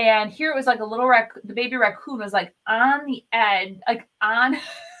 And here it was like a little the baby raccoon was like on the edge, like on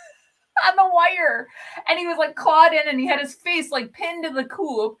the wire. And he was like clawed in and he had his face like pinned to the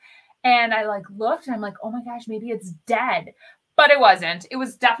coop. And I like looked and I'm like, oh my gosh, maybe it's dead. But it wasn't. It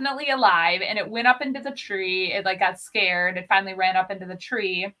was definitely alive. And it went up into the tree. It like got scared. It finally ran up into the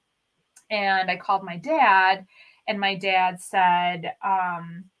tree. And I called my dad. And my dad said,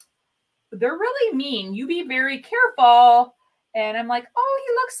 they're really mean. You be very careful And I'm like, oh,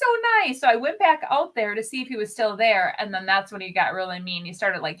 he looks so nice. So I went back out there to see if he was still there. And then that's when he got really mean. He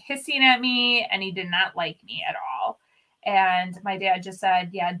started like hissing at me and he did not like me at all. And my dad just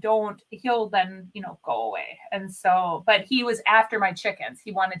said, yeah, he'll then, go away. And so, but he was after my chickens.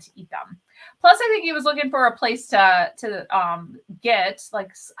 He wanted to eat them. Plus, I think he was looking for a place to get,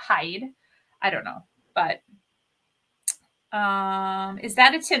 like, hide. I don't know. But is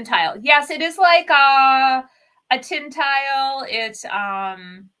that a tin tile? Yes, it is like a tin tile. It's I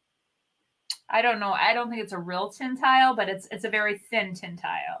don't know. I don't think it's a real tin tile, but it's a very thin tin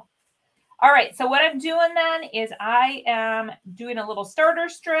tile. All right, so what I'm doing then is I am doing a little starter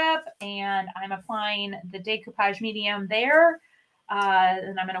strip and I'm applying the decoupage medium there.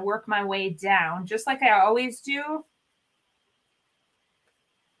 And I'm going to work my way down just like I always do.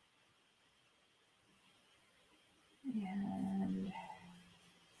 And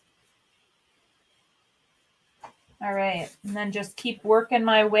all right, and then just keep working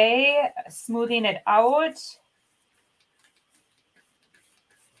my way, smoothing it out.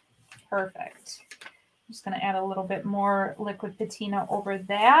 Perfect. I'm just going to add a little bit more liquid patina over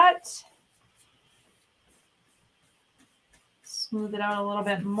that. Smooth it out a little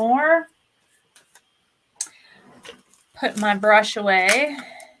bit more. Put my brush away.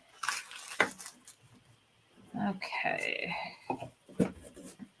 Okay.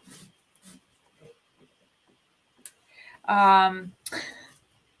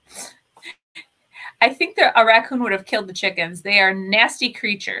 I think that a raccoon would have killed the chickens. They are nasty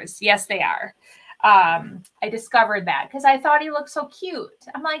creatures. Yes, they are. I discovered that because I thought he looked so cute.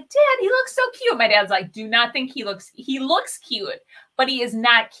 I'm like, Dad, he looks so cute. My dad's like, do not think he looks cute, but he is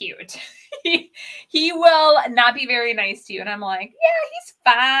not cute. he will not be very nice to you. And I'm like, yeah, he's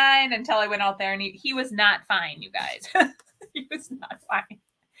fine, until I went out there and he was not fine, you guys. He was not fine.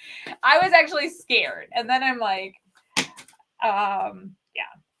 I was actually scared. And then I'm like, yeah,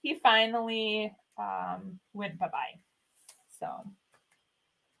 he finally went bye-bye. So,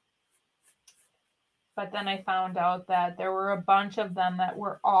 but then I found out that there were a bunch of them that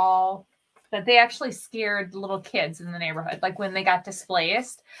they actually scared little kids in the neighborhood. Like when they got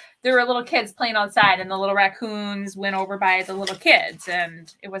displaced, there were little kids playing outside and the little raccoons went over by the little kids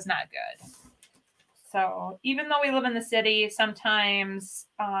and it was not good. So even though we live in the city, sometimes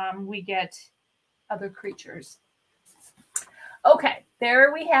we get other creatures. Okay,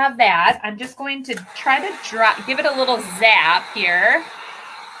 there we have that. I'm just going to try to give it a little zap here.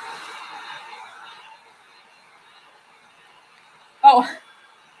 Oh,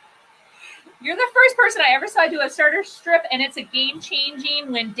 you're the first person I ever saw do a starter strip, and it's a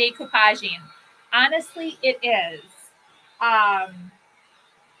game-changing when decoupaging. Honestly, it is.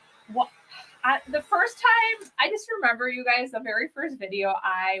 The first time, I just remember, you guys, the very first video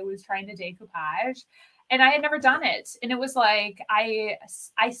I was trying to decoupage, and I had never done it. And it was like, I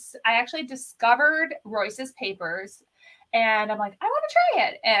actually discovered Royce's papers, and I'm like, I want to try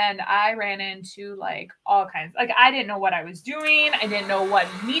it. And I ran into like all kinds, like I didn't know what I was doing. I didn't know what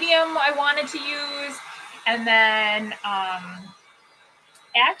medium I wanted to use. And then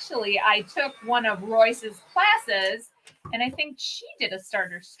actually I took one of Royce's classes, and I think she did a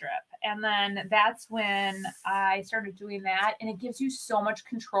starter strip. And then that's when I started doing that. And it gives you so much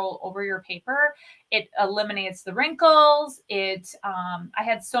control over your paper. It eliminates the wrinkles. I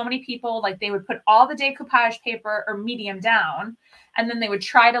had so many people, like they would put all the decoupage paper or medium down, and then they would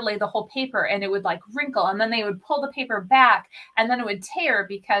try to lay the whole paper and it would like wrinkle. And then they would pull the paper back and then it would tear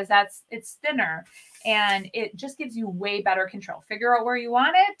because it's thinner. And it just gives you way better control. Figure out where you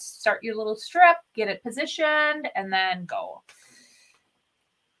want it, start your little strip, get it positioned, and then go.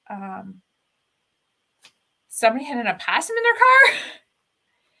 Somebody had an opossum in their car.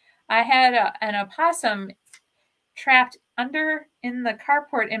 I had an opossum trapped under in the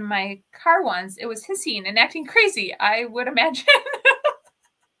carport in my car once. It was hissing and acting crazy, I would imagine.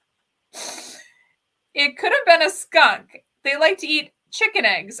 It could have been a skunk. They like to eat chicken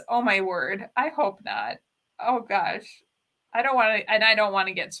eggs. Oh my word. I hope not. Oh gosh. I don't want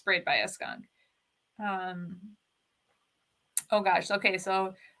to get sprayed by a skunk. Oh gosh. Okay.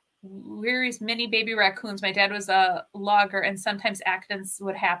 So Weary's mini baby raccoons. My dad was a logger and sometimes accidents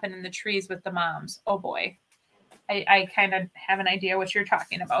would happen in the trees with the moms. Oh boy. I kind of have an idea what you're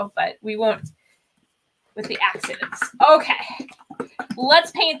talking about, but we won't with the accidents. Okay.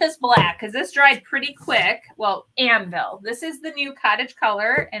 Let's paint this black because this dried pretty quick. Well, Anvil. This is the new Cottage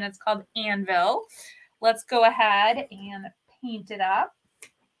color and it's called Anvil. Let's go ahead and paint it up.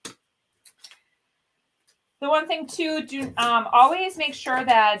 The one thing too, always make sure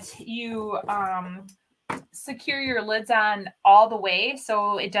that you secure your lids on all the way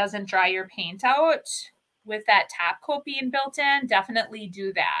so it doesn't dry your paint out. with that top coat being built in, definitely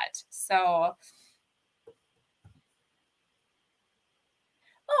do that. So,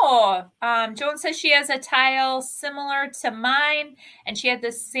 Joan says she has a tile similar to mine, and she had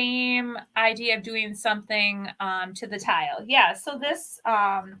the same idea of doing something to the tile. Yeah, so this,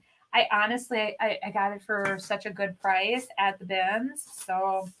 I honestly, I got it for such a good price at the bins.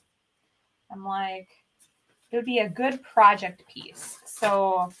 So I'm like, it would be a good project piece. So,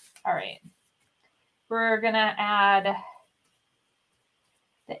 all right. We're going to add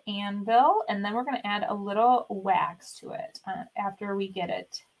the anvil, and then we're going to add a little wax to it after we get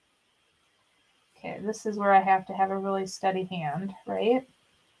it. Okay, this is where I have to have a really steady hand, right?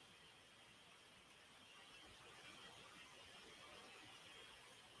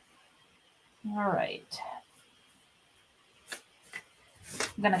 All right.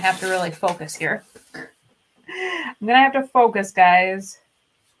 I'm going to have to really focus here. I'm going to have to focus, guys.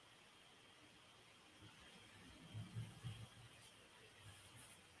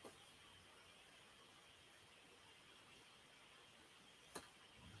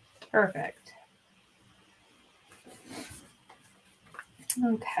 Perfect.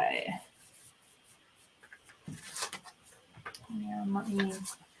 Okay. Yeah,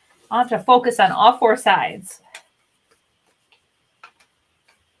 I'll have to focus on all four sides.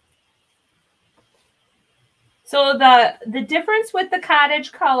 So the difference with the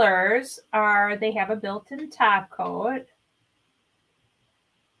Cottage colors are they have a built-in top coat.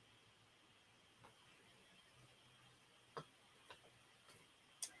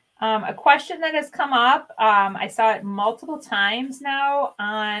 A question that has come up, I saw it multiple times now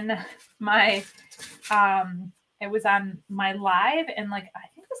on my, it was on my live, and like, I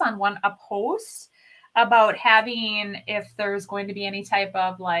think it was on a post about having, if there's going to be any type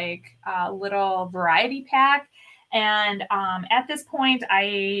of like little variety pack. And at this point,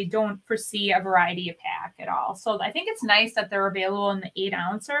 I don't foresee a variety pack at all. So I think it's nice that they're available in the 8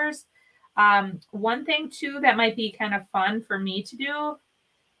 ounces. One thing too that might be kind of fun for me to do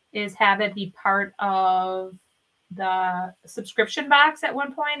is have it be part of the subscription box at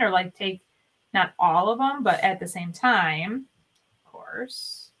one point, or like take not all of them, but at the same time, of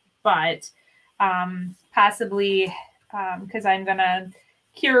course, but possibly because I'm going to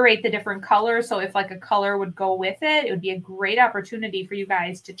curate the different colors. So if like a color would go with it, it would be a great opportunity for you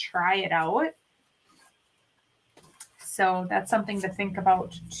guys to try it out. So that's something to think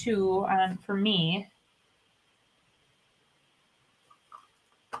about too for me.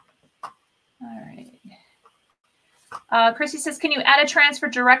 All right. Chrissy says, can you add a transfer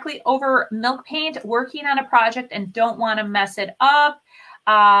directly over milk paint working on a project and don't want to mess it up?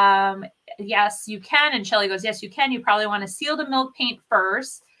 Yes, you can. And Shelly goes, yes, you can. You probably want to seal the milk paint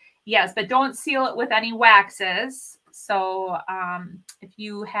first. Yes, but don't seal it with any waxes. So if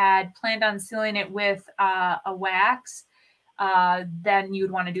you had planned on sealing it with a wax, then you'd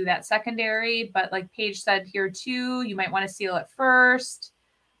want to do that secondary. But like Paige said here too, you might want to seal it first.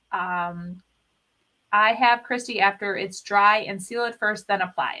 I have Christy after it's dry and seal it first, then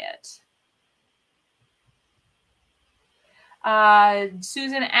apply it.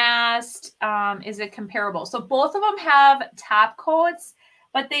 Susan asked, is it comparable? So both of them have top coats,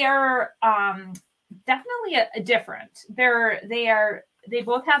 but they are definitely different. They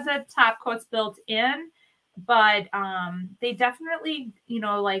both have the top coats built in, but they definitely,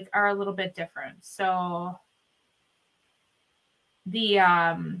 like are a little bit different. So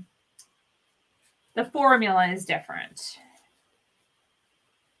the formula is different.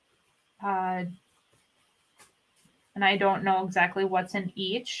 And I don't know exactly what's in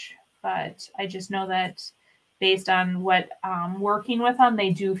each, but I just know that based on what working with them,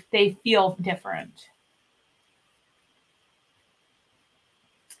 they feel different.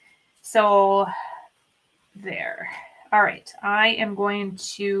 So there. All right. I am going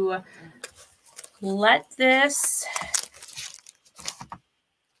to let this,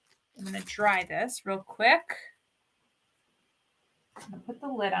 I'm going to dry this real quick. I'm going to put the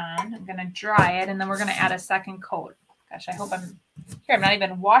lid on. I'm going to dry it, and then we're going to add a second coat. Gosh, I hope I'm here. I'm not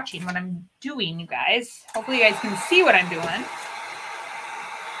even watching what I'm doing, you guys. Hopefully you guys can see what I'm doing.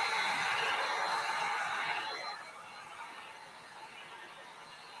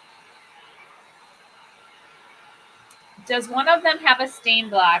 Does one of them have a stain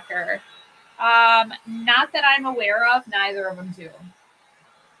blocker? Not that I'm aware of. Neither of them do.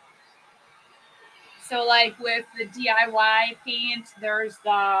 So like with the DIY paint,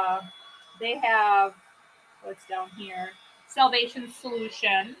 they have, what's down here? Salvation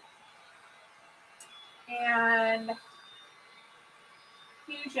Solution. And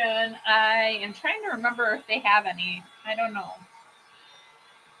Fusion, I am trying to remember if they have any. I don't know.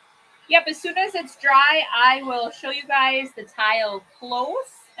 Yep, as soon as it's dry, I will show you guys the tile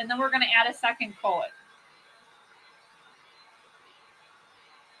close, and then we're going to add a second coat.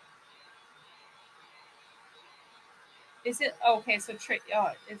 Is it okay? So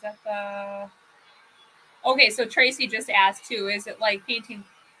is that the? Okay, so Tracy just asked too. Is it like painting?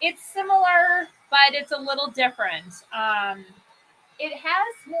 It's similar, but it's a little different. It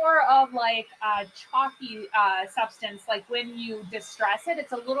has more of like a chalky substance. Like when you distress it,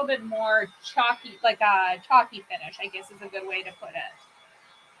 it's a little bit more chalky, like a chalky finish, I guess is a good way to put it.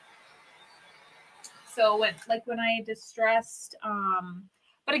 So when I distressed,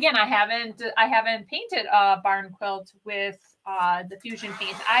 but again, I haven't painted a barn quilt with the fusion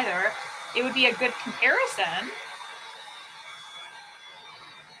paint either. It would be a good comparison.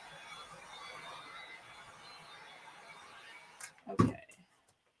 Okay.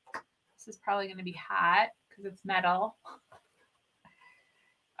 This is probably going to be hot because it's metal.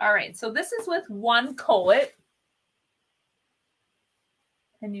 All right, so this is with one coat.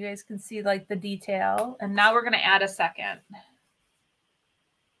 And you guys can see like the detail. And now we're going to add a second.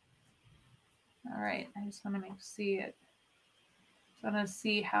 All right, I just want to see it. I want to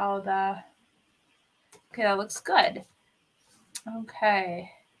see how okay, that looks good. Okay.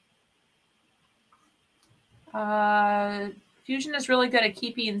 Fusion is really good at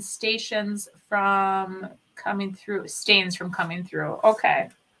keeping stains from coming through. Okay.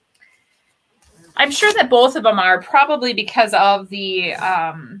 I'm sure that both of them are probably because of the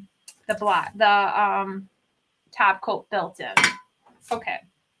top coat built in. Okay.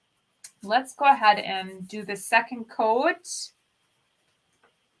 Let's go ahead and do the second coat.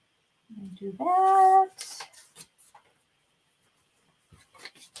 Do that.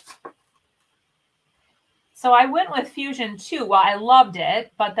 So I went with Fusion too. Well, I loved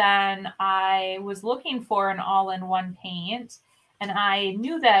it, but then I was looking for an all-in-one paint, and I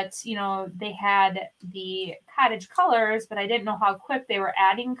knew that, you know, they had the Cottage colors, but I didn't know how quick they were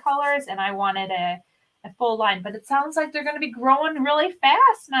adding colors, and I wanted a full line. But it sounds like they're going to be growing really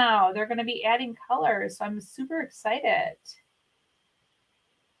fast now. They're going to be adding colors, so I'm super excited.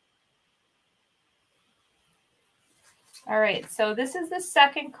 All right, so this is the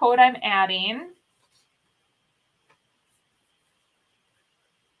second coat I'm adding.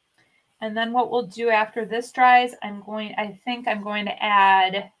 And then what we'll do after this dries, I think I'm going to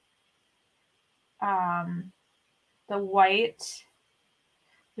add the white.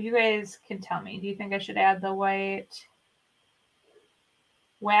 Well, you guys can tell me. Do you think I should add the white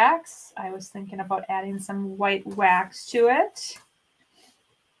wax? I was thinking about adding some white wax to it.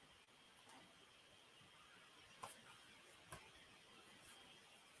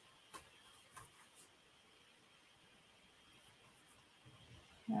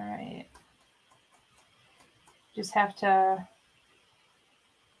 All right. Just have to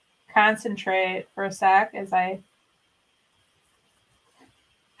concentrate for a sec as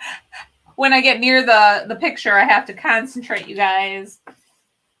when I get near the picture, I have to concentrate, you guys.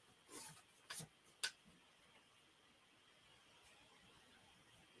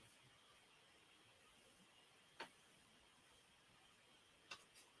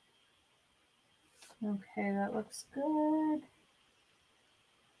 Okay, that looks good.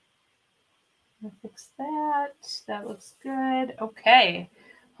 I'll fix that. That looks good. Okay,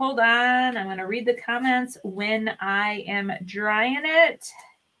 hold on. I'm going to read the comments when I am drying it.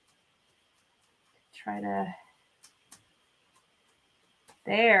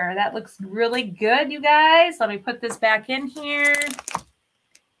 There, that looks really good, you guys. Let me put this back in here.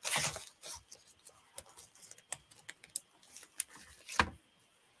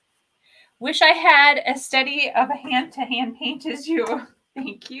 Wish I had as steady of a hand-to-hand paint as you.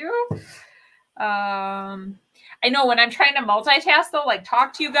 Thank you. I know when I'm trying to multitask though, like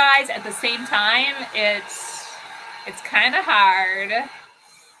talk to you guys at the same time, it's kind of hard.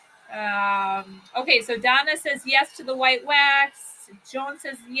 Okay, so Donna says yes to the white wax. Joan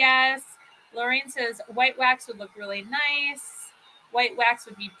says yes. Lorraine says white wax would look really nice. White wax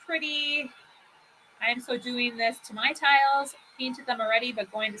would be pretty. I'm so doing this to my tiles. Painted them already,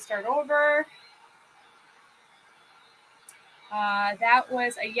 but going to start over. That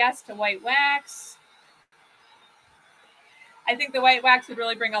was a yes to white wax. I think the white wax would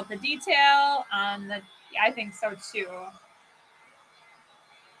really bring out the detail. I think so too.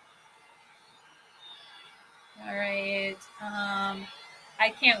 All right. I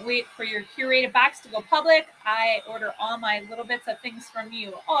can't wait for your curated box to go public. I order all my little bits of things from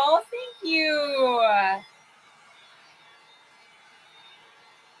you. Oh, thank you.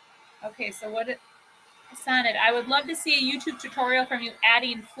 Okay, so Sonnet, I would love to see a YouTube tutorial from you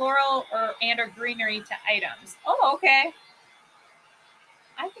adding floral or greenery to items. Oh, okay.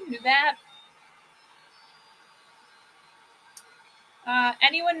 I can do that.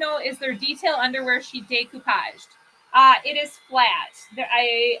 Anyone know, is there detail underwear she decoupaged? It is flat.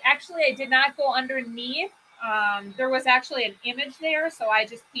 I did not go underneath. There was actually an image there, so I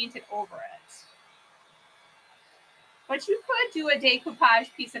just painted over it. But you could do a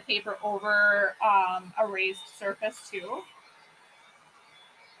decoupage piece of paper over a raised surface too.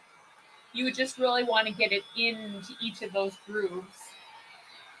 You would just really want to get it into each of those grooves.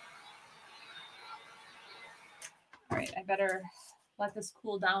 All right, I better let this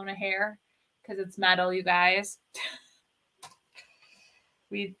cool down a hair because it's metal, you guys.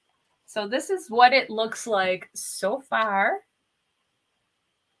 So this is what it looks like so far.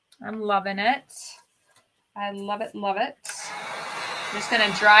 I'm loving it. I love it, love it. I'm just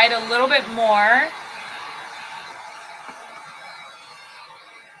going to dry it a little bit more.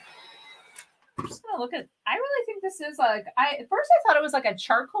 I'm just going to look at, I really think this is like, at first I thought it was like a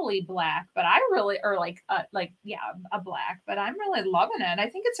charcoaly black, but a black, but I'm really loving it. I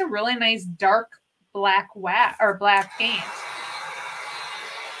think it's a really nice dark black wax or black paint.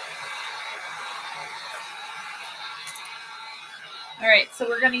 All right, so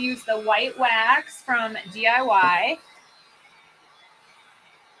we're going to use the white wax from DIY.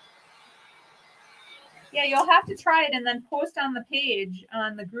 Yeah, you'll have to try it and then post on the page,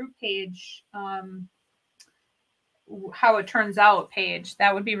 on the group page, how it turns out page.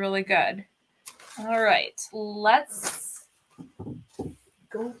 That would be really good. All right, let's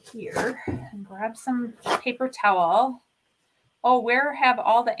go here and grab some paper towel. Oh, where have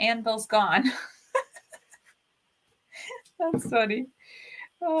all the anvils gone? That's funny.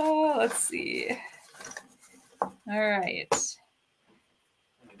 Oh, let's see. All right.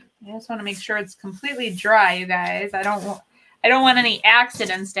 I just want to make sure it's completely dry, you guys. I don't want any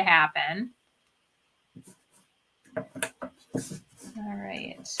accidents to happen. All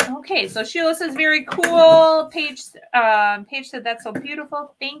right. Okay, so Sheila says very cool. Paige said that's so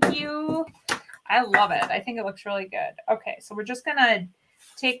beautiful. Thank you. I love it. I think it looks really good. Okay, so we're just gonna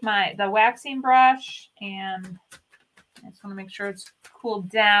take the waxing brush, and I just want to make sure it's cooled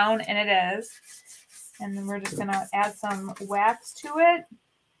down, and it is. And then we're just gonna add some wax to it.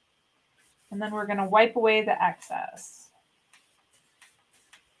 And then we're going to wipe away the excess.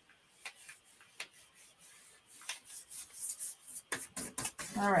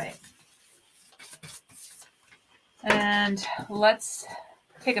 All right. And let's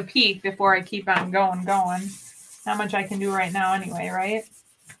take a peek before I keep on going. Not much I can do right now anyway, right?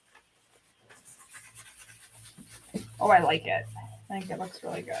 Oh, I like it. I think it looks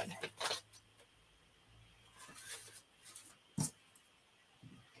really good.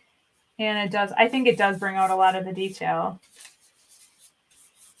 And it does, I think it does bring out a lot of the detail.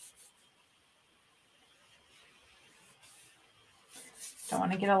 Don't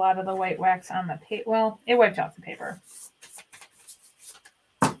want to get a lot of the white wax on the paper. Well, it wiped off the paper.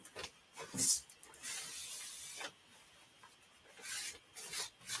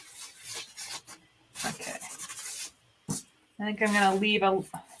 Okay. I think I'm going to leave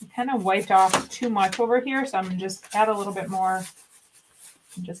kind of wiped off too much over here. So I'm going to just add a little bit more.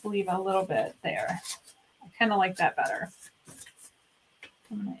 And just leave a little bit there. I kind of like that better.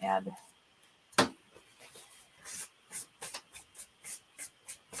 I'm going to add.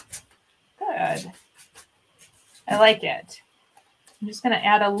 Good. I like it. I'm just going to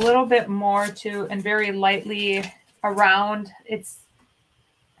add a little bit more to, and very lightly around. Here,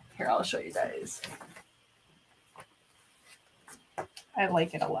 I'll show you guys. I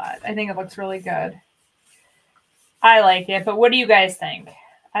like it a lot. I think it looks really good. I like it, but what do you guys think?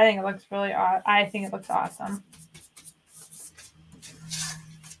 I think it looks really awesome. I think it looks awesome.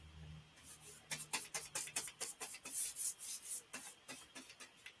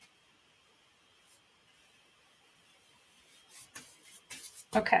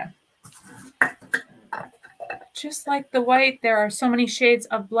 Okay. Just like the white, there are so many shades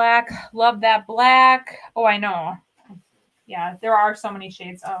of black. Love that black. Oh, I know. Yeah, there are so many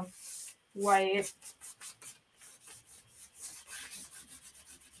shades of white.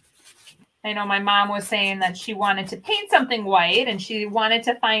 I know my mom was saying that she wanted to paint something white and she wanted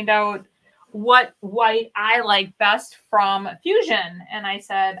to find out what white I like best from Fusion. And I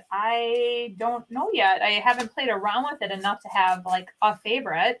said, I don't know yet. I haven't played around with it enough to have like a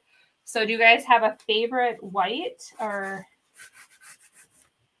favorite. So do you guys have a favorite white? Or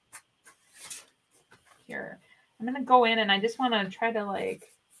here, I'm going to go in and I just want to try to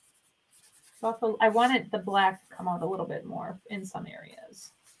like, I wanted the black to come out a little bit more in some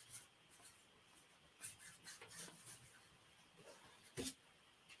areas.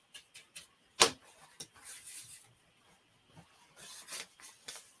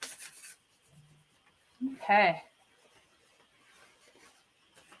 Okay.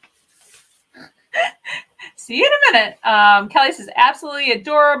 See you in a minute. Kelly says, absolutely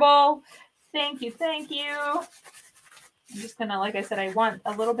adorable. Thank you. Thank you. I'm just going to, like I said, I want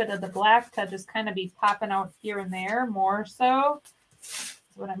a little bit of the black to just kind of be popping out here and there more so. That's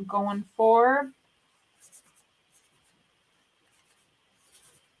what I'm going for.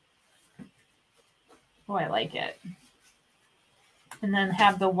 Oh, I like it. And then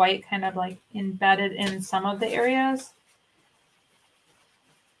have the white kind of like embedded in some of the areas.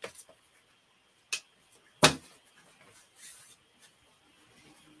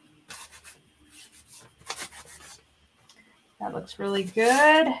 That looks really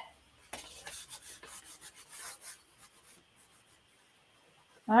good.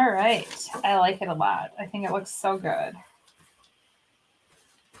 All right. I like it a lot. I think it looks so good.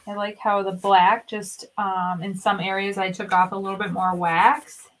 I like how the black just, in some areas, I took off a little bit more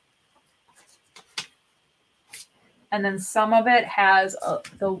wax. And then some of it has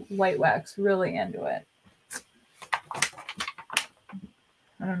the white wax really into it.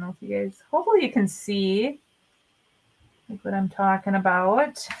 I don't know if you guys, hopefully you can see like what I'm talking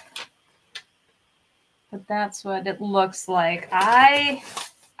about. But that's what it looks like. I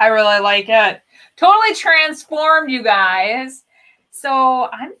really like it. Totally transformed, you guys. So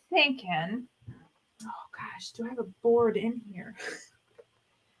I'm thinking, oh gosh, do I have a board in here?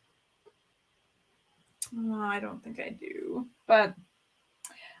 Oh, I don't think I do, but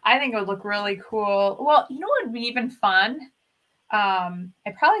I think it would look really cool. Well, you know what would be even fun?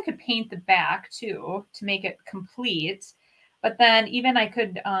 I probably could paint the back too to make it complete. But then even I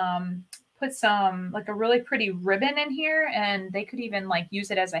could put some, like a really pretty ribbon in here, and they could even like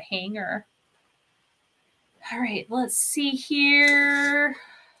use it as a hanger. All right, let's see here.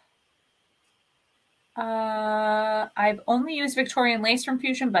 I've only used Victorian lace from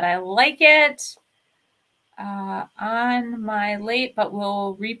Fusion, but I like it. On my late, but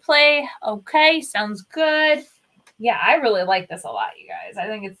we'll replay. Okay, sounds good. Yeah, I really like this a lot, you guys. I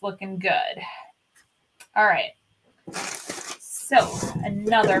think it's looking good. All right. So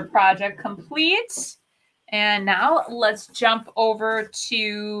another project complete. And now let's jump over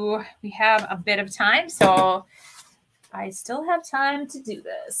to, we have a bit of time, so I still have time to do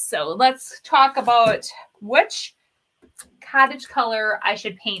this. So let's talk about which cottage color I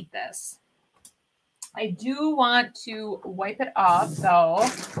should paint this. I do want to wipe it off though.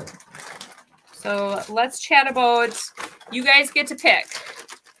 So let's chat about, you guys get to pick.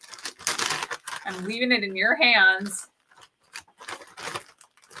 I'm leaving it in your hands.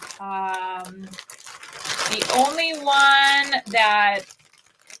 The only one that,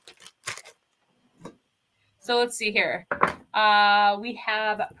 so let's see here. We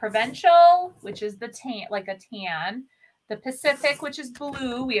have Provincial, which is the tan, like a tan. The Pacific, which is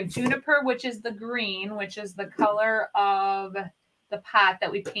blue. We have Juniper, which is the green, which is the color of the pot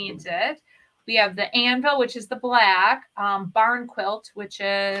that we painted. We have the Anvil, which is the black. Barn Quilt, which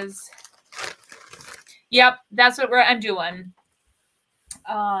is, yep, that's what I'm doing.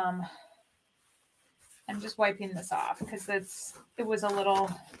 I'm just wiping this off because it's a little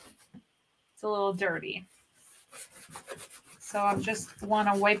dirty. So I just want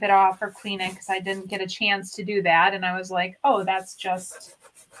to wipe it off or clean it because I didn't get a chance to do that. And I was like, oh, that's just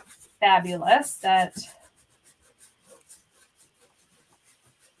fabulous. That.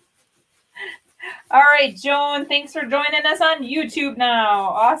 All right, Joan, thanks for joining us on YouTube now.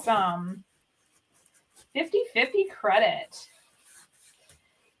 Awesome. 50/50 credit.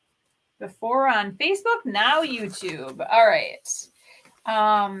 Before on Facebook, now YouTube. All right.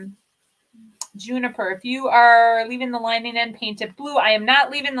 Juniper, if you are leaving the lining in, paint it blue. I am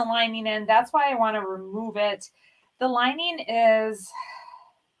not leaving the lining in. That's why I want to remove it. The lining is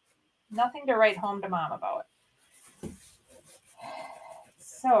nothing to write home to mom about.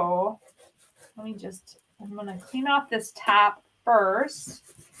 So let me just, I'm going to clean off this top first.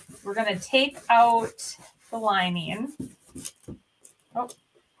 We're going to take out the lining. Oh,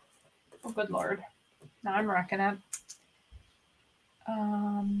 good Lord. Now I'm wrecking it.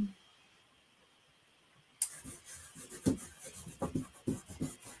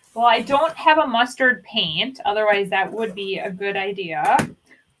 Well, I don't have a mustard paint. Otherwise, that would be a good idea.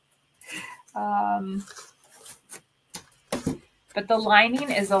 But the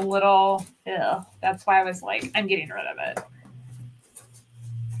lining is a little, ugh. That's why I was like, I'm getting rid of it.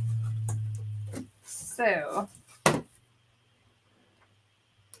 So,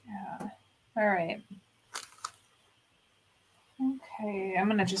 yeah. All right. Okay, I'm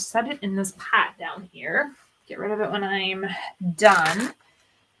going to just set it in this pot down here. Get rid of it when I'm done.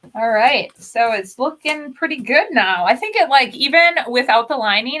 All right, so it's looking pretty good now. I think it, like, even without the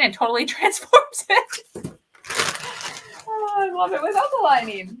lining, it totally transforms it. Oh, I love it without the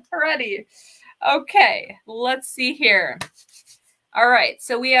lining already. Okay, let's see here. All right,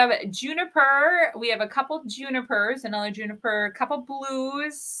 so we have juniper. We have a couple junipers, another juniper, a couple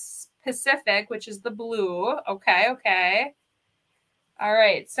blues, Pacific, which is the blue. Okay, okay. All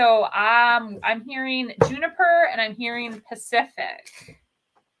right, so I'm hearing juniper and I'm hearing Pacific.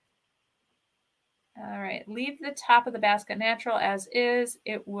 All right, leave the top of the basket natural as is.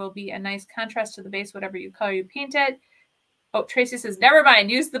 It will be a nice contrast to the base, whatever you color you paint it. Oh, Tracy says, never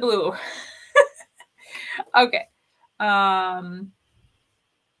mind, use the blue. Okay. All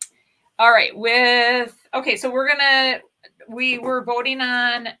right, okay, so we were voting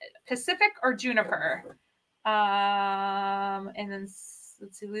on Pacific or juniper. And then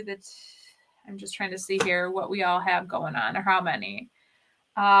let's see, I'm just trying to see here what we all have going on or how many.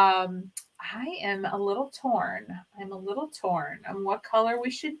 I am a little torn. I'm a little torn on what color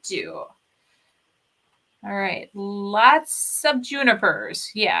we should do. All right, lots of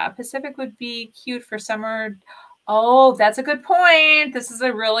junipers. Yeah, Pacific would be cute for summer. Oh, that's a good point. This is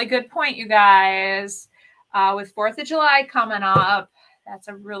a really good point, you guys. With 4th of July coming up, that's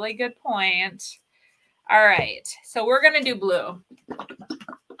a really good point. All right, so we're going to do blue.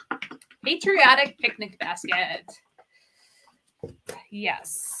 Patriotic picnic basket.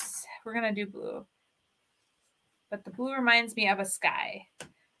 Yes, we're going to do blue. But the blue reminds me of a sky.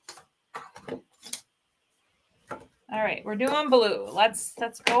 All right, we're doing blue. Let's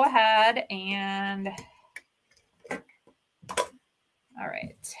go ahead and all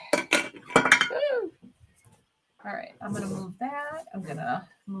right. Woo. All right, I'm going to move that. I'm going to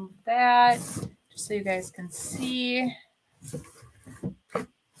move that just so you guys can see.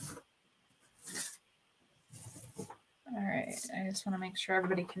 All right, I just want to make sure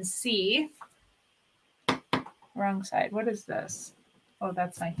everybody can see. Wrong side. What is this? Oh,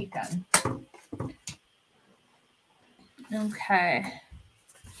 that's my heat gun. Okay.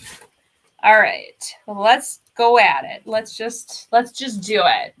 All right. Well, let's go at it. Let's just do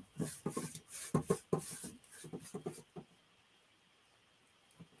it.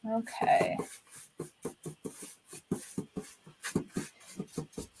 Okay.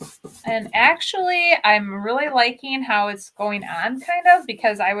 And actually, I'm really liking how it's going on, kind of,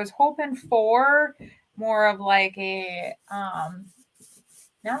 because I was hoping for more of like a,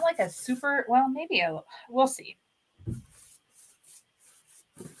 not like a super, well, maybe we'll see.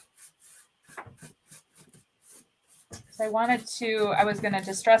 So I was going to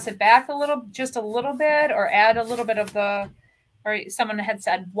distress it back just a little bit, or add a little bit of or someone had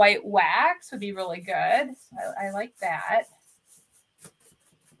said white wax would be really good. I like that.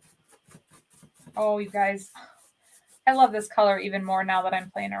 Oh, you guys, I love this color even more now that I'm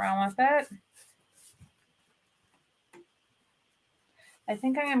playing around with it. I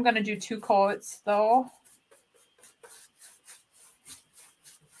think I am going to do 2 coats though.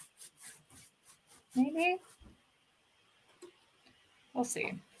 Maybe. We'll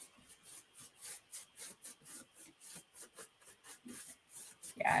see.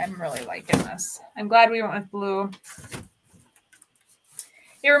 Yeah, I'm really liking this. I'm glad we went with blue.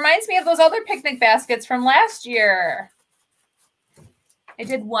 It reminds me of those other picnic baskets from last year. I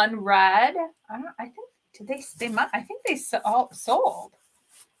did one red. I think they all sold.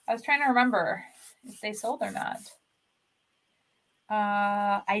 I was trying to remember if they sold or not.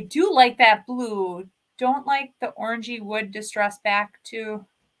 I do like that blue. Don't like the orangey wood distressed back too.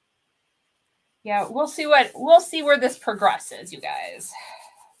 Yeah, we'll see where this progresses, you guys.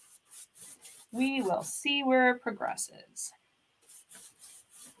 We will see where it progresses.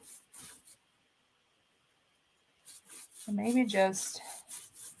 So maybe just,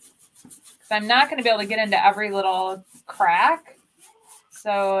 because I'm not going to be able to get into every little crack.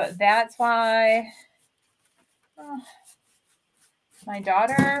 So that's why my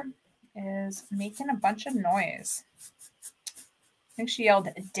daughter is making a bunch of noise. I think she yelled,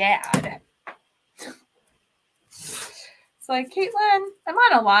 "Dad." It's like, Caitlin, I'm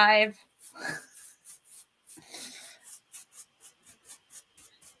on a live.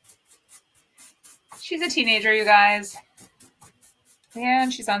 She's a teenager, you guys.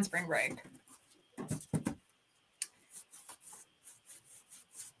 And she's on spring break.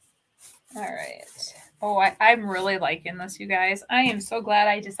 All right. Oh, I'm really liking this, you guys. I am so glad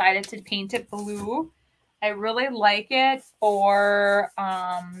I decided to paint it blue. I really like it for,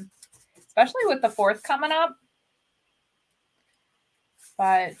 especially with the 4th coming up.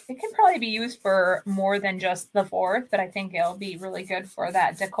 But it can probably be used for more than just the 4th, but I think it'll be really good for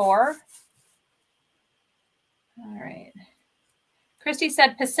that decor. All right. Christy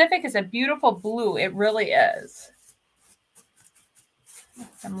said Pacific is a beautiful blue. It really is.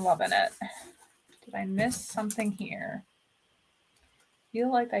 I'm loving it. Did I miss something here?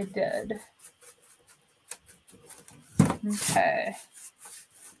 feel like I did. Okay.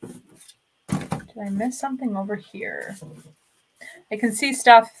 Did I miss something over here? I can see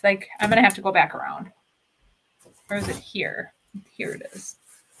stuff like I'm going to have to go back around. Or is it here? Here it is.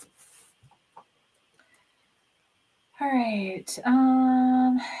 All right.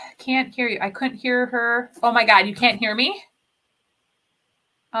 Can't hear you. I couldn't hear her. Oh my God, you can't hear me?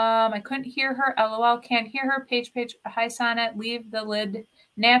 I couldn't hear her. LOL, can't hear her. Page, hi Sonnet, leave the lid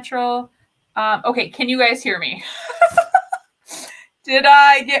natural. Okay, can you guys hear me? Did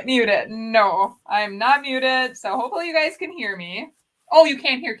I get muted? No, I'm not muted. So hopefully you guys can hear me. Oh, you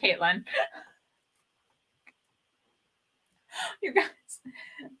can't hear Caitlin. You guys,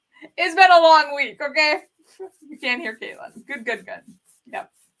 it's been a long week, okay? You can't hear Caitlin. Good.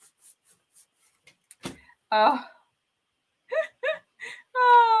 Yep. Oh.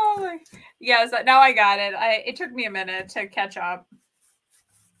 Oh, yes, now I got it. It took me a minute to catch up.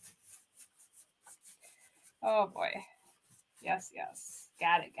 Oh boy. Yes.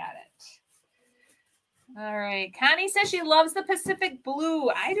 Got it. All right. Connie says she loves the Pacific blue.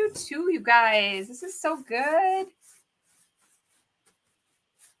 I do too, you guys. This is so good.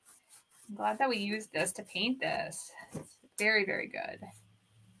 I'm glad that we used this to paint this. It's very, very good.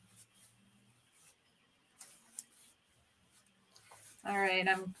 All right,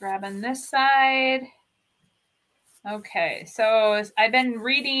 I'm grabbing this side. Okay, so I've been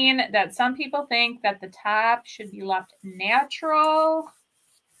reading that some people think that the top should be left natural.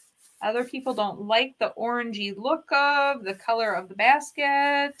 Other people don't like the orangey look of the color of the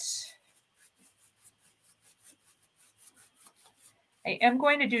basket. I am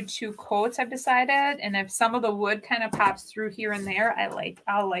going to do 2 coats, I've decided, and if some of the wood kind of pops through here and there,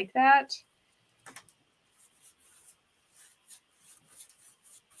 I'll like that.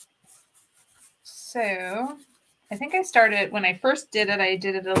 So I think I started, when I first did it, I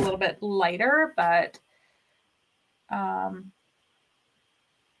did it a little bit lighter, but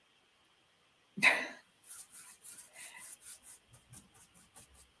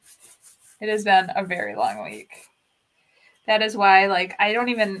it has been a very long week. That is why, like, I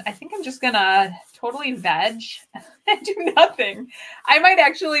think I'm just gonna totally veg and do nothing. I might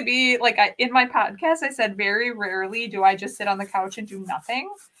actually be, like, in my podcast, I said very rarely do I just sit on the couch and do nothing.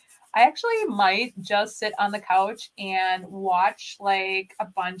 I actually might just sit on the couch and watch, like, a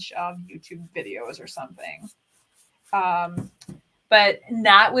bunch of YouTube videos or something. But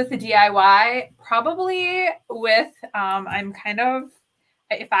not with the DIY, probably with, I'm kind of,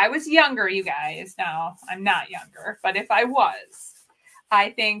 if I was younger, you guys, now I'm not younger, but if I was,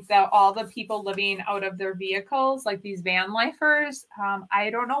 I think that all the people living out of their vehicles, like these van lifers, I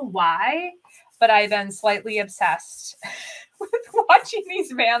don't know why, but I've been slightly obsessed with watching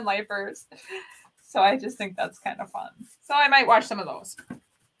these van lifers. So I just think that's kind of fun. So I might watch some of those.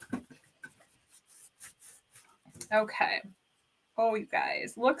 Okay. Oh, you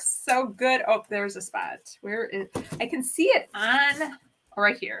guys, looks so good. Oh, there's a spot. Where is, I can see it on,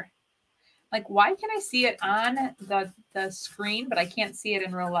 right here. Like, why can I see it on the screen, but I can't see it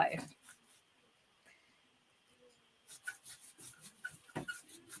in real life?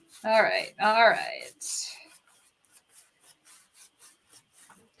 All right.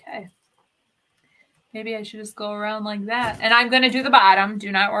 Okay. Maybe I should just go around like that. And I'm going to do the bottom.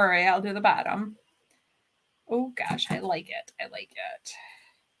 Do not worry. I'll do the bottom. Oh, gosh. I like it.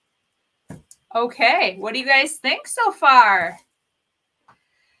 Okay. What do you guys think so far?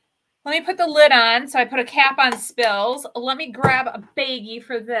 Let me put the lid on. So I put a cap on spills. Let me grab a baggie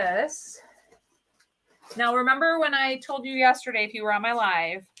for this. Now, remember when I told you yesterday, if you were on my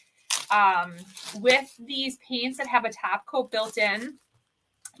live, with these paints that have a top coat built in,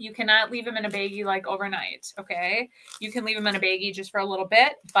 you cannot leave them in a baggie like overnight, okay? You can leave them in a baggie just for a little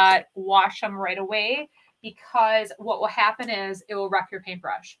bit, but wash them right away, because what will happen is it will wreck your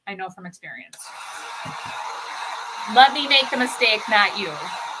paintbrush. I know from experience. Let me make the mistake, not you.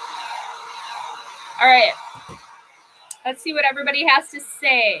 All right. Let's see what everybody has to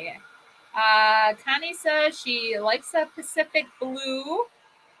say. Connie says she likes the Pacific blue.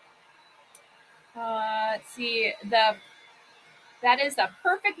 Let's see. That is the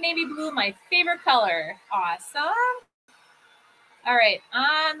perfect navy blue, my favorite color. Awesome. All right,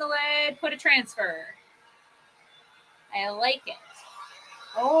 on the lid, put a transfer. I like it.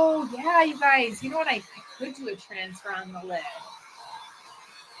 Oh, yeah, you guys. You know what? I could do a transfer on the lid.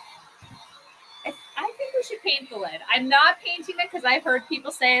 I think we should paint the lid. I'm not painting it because I've heard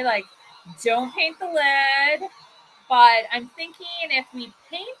people say, like, don't paint the lid. But I'm thinking if we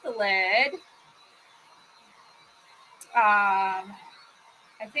paint the lid, I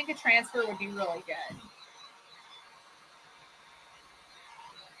think a transfer would be really good.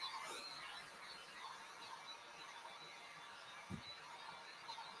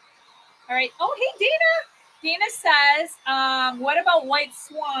 All right. Oh, hey, Dana. Dana says, what about White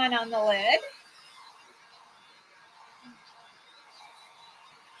Swan on the lid?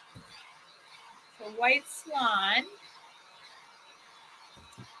 So White Swan.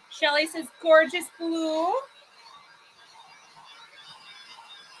 Shelly says, gorgeous blue.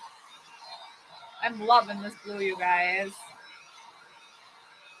 I'm loving this blue, you guys.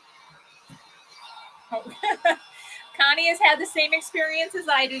 Oh. Connie has had the same experience as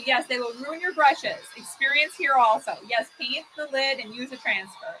I do. Yes, they will ruin your brushes. Experience here also. Yes, paint the lid and use a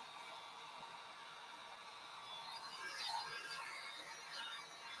transfer.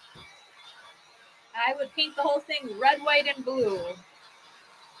 I would paint the whole thing red, white, and blue.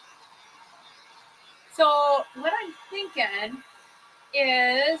 So what I'm thinking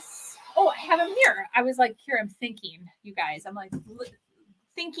is, oh, I have them here. I was like, here, I'm thinking, you guys. I'm like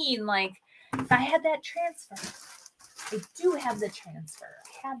thinking like, if I had that transfer, I do have the transfer.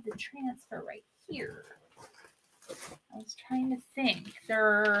 I have the transfer right here. I was trying to think.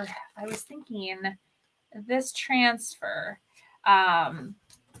 I was thinking this transfer.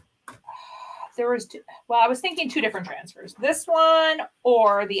 There was I was thinking two different transfers. This one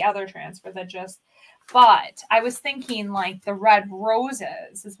or the other transfer but I was thinking like the red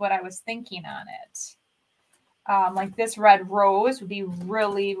roses is what I was thinking on it. Like this red rose would be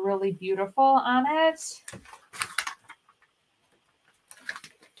really, really beautiful on it.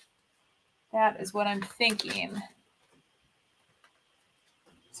 That is what I'm thinking.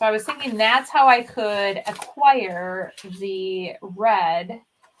 So I was thinking that's how I could acquire the red.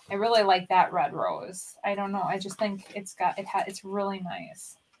 I really like that red rose. I don't know. I just think it's really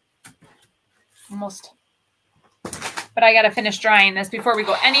nice. Almost. But I got to finish drying this before we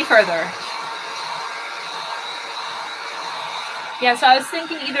go any further. Yeah, so I was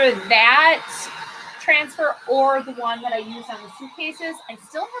thinking either that transfer or the one that I used on the suitcases. I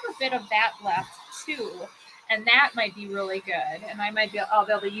still have a bit of that left too. And that might be really good. And I'll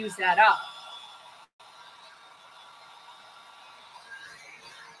be able to use that up.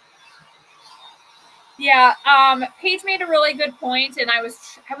 Yeah, Paige made a really good point, and I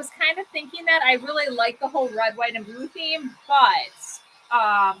was kind of thinking that I really like the whole red, white, and blue theme, but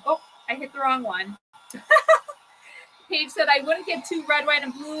oh, I hit the wrong one. Paige said I wouldn't get too red, white,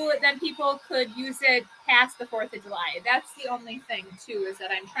 and blue. Then people could use it past the 4th of July. That's the only thing too, is that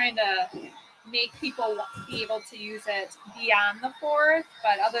I'm trying to make people be able to use it beyond the 4th.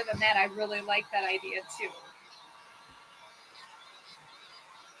 But other than that, I really like that idea too.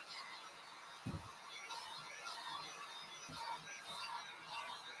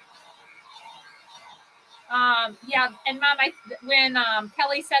 Yeah, and Mom, when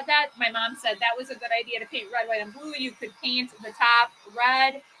Kelly said that, my mom said that was a good idea to paint red, white, and blue. You could paint the top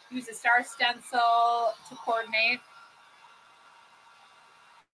red, use a star stencil to coordinate.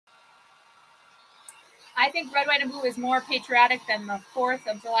 I think red, white, and blue is more patriotic than the 4th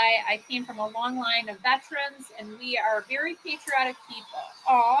of July. I came from a long line of veterans, and we are very patriotic people.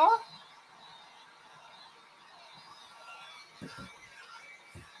 Aww.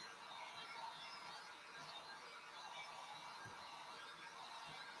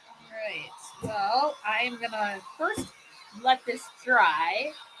 Right. Well, I'm going to first let this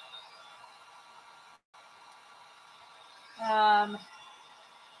dry.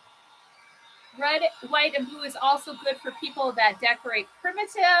 Red, white, and blue is also good for people that decorate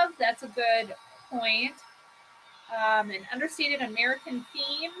primitive. That's a good point. An understated American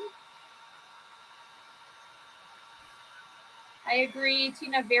theme. I agree,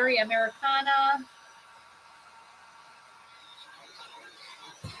 Tina, very Americana.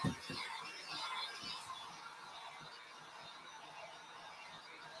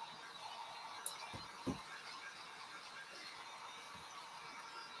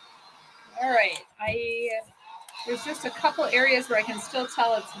 All right, there's just a couple areas where I can still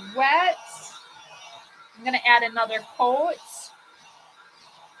tell it's wet. I'm going to add another coat.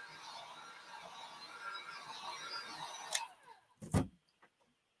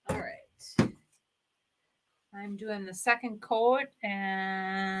 All right. I'm doing the second coat,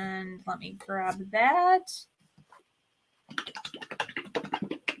 and let me grab that.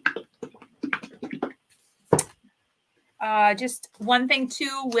 Just one thing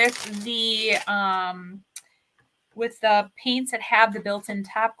too with the paints that have the built-in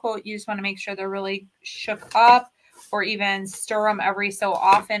top coat, you just want to make sure they're really shook up, or even stir them every so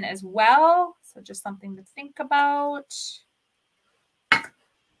often as well. So just something to think about.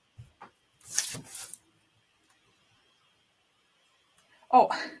 Oh,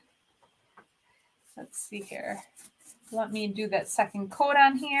 let's see here. Let me do that second coat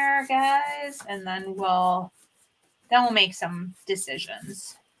on here, guys, and then we'll make some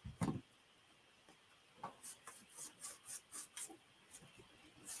decisions.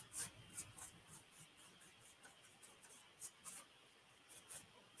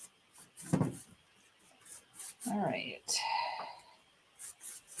 All right.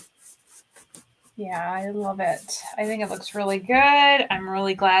 Yeah, I love it. I think it looks really good. I'm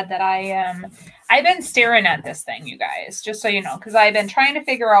really glad that I've been staring at this thing, you guys, just so you know, because I've been trying to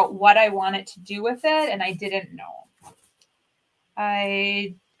figure out what I wanted to do with it, and I didn't know.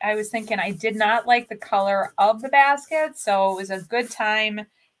 I was thinking I did not like the color of the basket, so it was a good time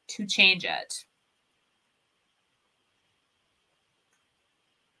to change it.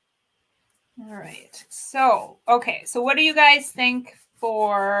 All right. So, okay. So what do you guys think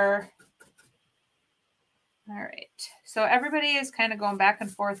for... All right. So everybody is kind of going back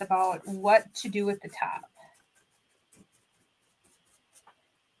and forth about what to do with the top.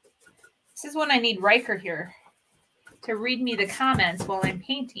 This is when I need Riker here to read me the comments while I'm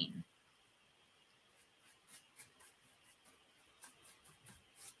painting.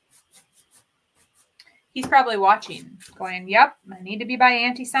 He's probably watching, going, yep, I need to be by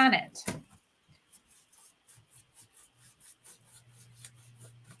Auntie Sonnet.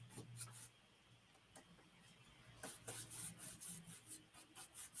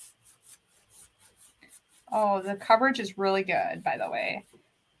 Oh, the coverage is really good, by the way.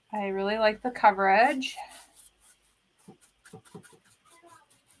 I really like the coverage.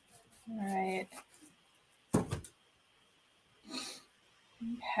 All right.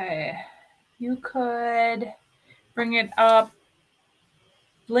 Okay. You could bring it up.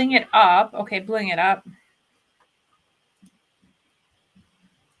 Bling it up. Okay, bling it up.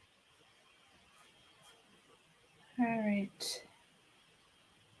 All right.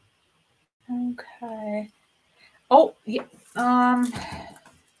 Okay. Oh, yeah.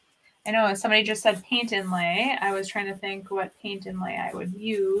 I know somebody just said paint inlay. I was trying to think what paint inlay I would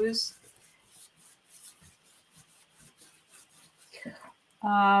use.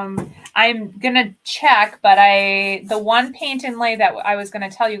 I'm gonna check, but the one paint inlay that I was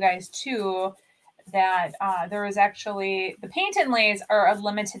gonna tell you guys too, that there was actually, the paint inlays are a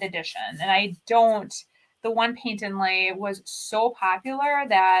limited edition, and the one paint inlay was so popular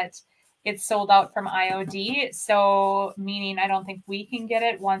that it's sold out from IOD. So meaning I don't think we can get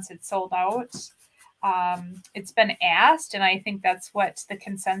it once it's sold out. It's been asked, and I think that's what the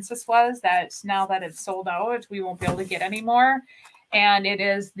consensus was, that now that it's sold out, we won't be able to get any more. And it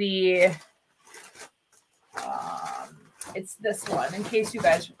is it's this one, in case you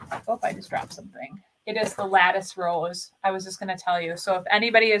guys, oh, I just dropped something. It is the Lattice Rose. I was just going to tell you. So if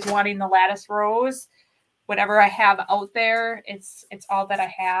anybody is wanting the Lattice Rose, whatever I have out there, it's all that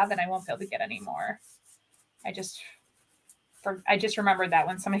I have, and I won't be able to get any more. I just remembered that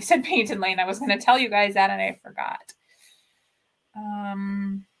when somebody said paint and lane, I was going to tell you guys that, and I forgot.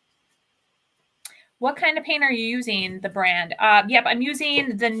 What kind of paint are you using, the brand? Yep, I'm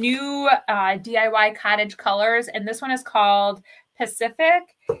using the new DIY Cottage colors, and this one is called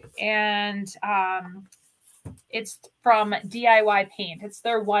Pacific, and it's from DIY Paint. It's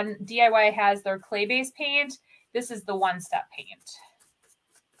their one, DIY has their clay-based paint. This is the one-step paint.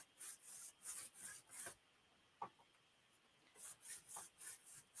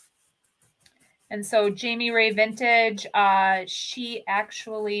 And so Jamie Ray Vintage, she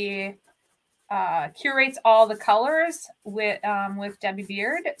actually curates all the colors with Debbie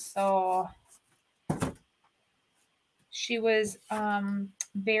Beard. So she was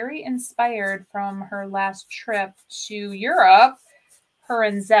very inspired from her last trip to Europe, her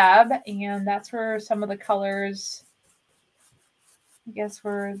and Zeb, and that's where some of the colors, I guess,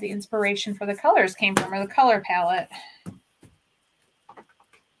 where the inspiration for the colors came from, or the color palette.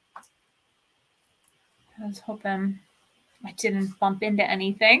 I was hoping I didn't bump into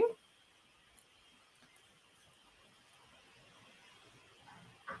anything.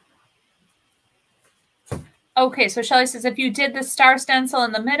 Okay, so Shelly says, if you did the star stencil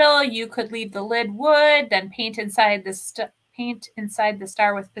in the middle, you could leave the lid wood, then paint inside the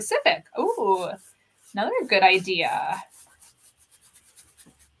star with Pacific. Ooh, another good idea.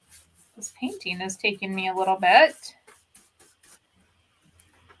 This painting is taking me a little bit.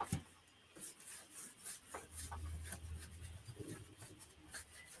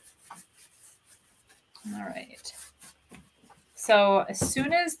 All right. So as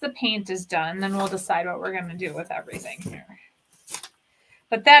soon as the paint is done, then we'll decide what we're going to do with everything here.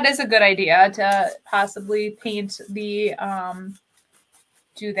 But that is a good idea, to possibly paint the,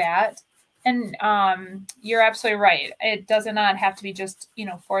 do that. And you're absolutely right. It does not have to be just,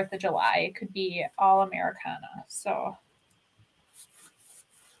 4th of July. It could be all Americana. So.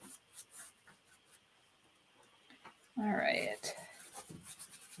 All right.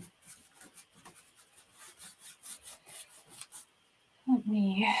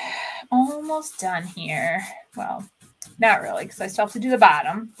 Almost done here. Well, not really, because I still have to do the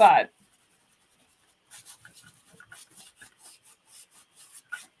bottom, but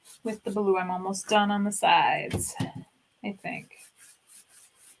with the blue. I'm almost done on the sides, I think.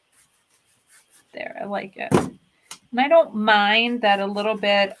 There, I like it. And I don't mind that a little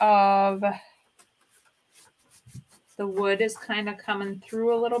bit of the wood is kind of coming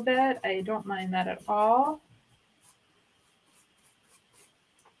through a little bit. I don't mind that at all.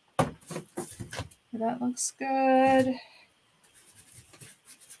 That looks good.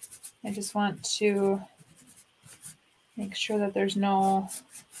 I just want to make sure that there's no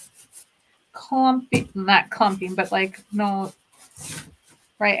clumping, not clumping, but like no,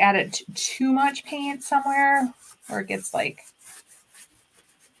 where I added too much paint somewhere, or it gets like,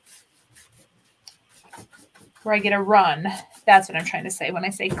 where I get a run. That's what I'm trying to say when I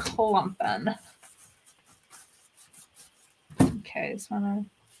say clumping. Okay, just want to,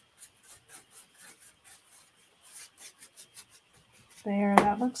 there,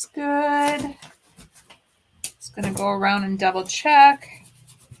 that looks good. Just going to go around and double check.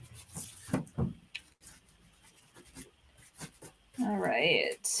 All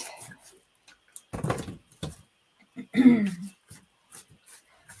right.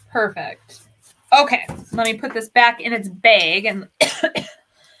 Perfect. Okay, let me put this back in its bag and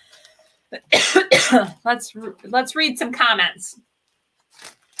let's read some comments.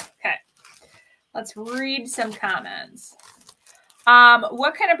 Okay, let's read some comments.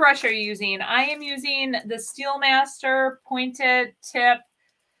 What kind of brush are you using? I am using the Steelmaster pointed tip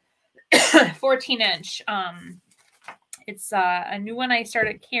 14-inch. It's a new one I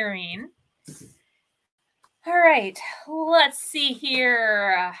started carrying. All right, let's see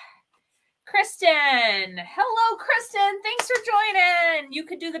here. Kristen. Hello, Kristen. Thanks for joining. You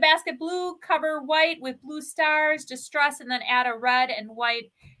could do the basket blue, cover white with blue stars, distress, and then add a red and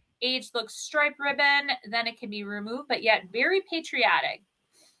white aged look stripe ribbon. Then it can be removed, but yet very patriotic.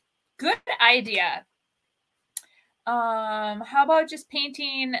 Good idea. How about just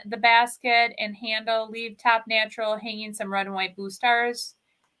painting the basket and handle, leave top natural, hanging some red and white blue stars?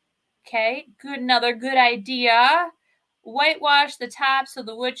 Okay, good. Another good idea. Whitewash the top so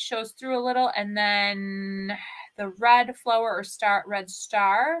the wood shows through a little, and then the red flower or red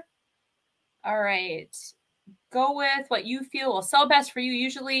star. All right. Go with what you feel will sell best for you.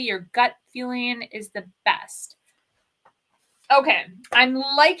 Usually your gut feeling is the best. Okay. I'm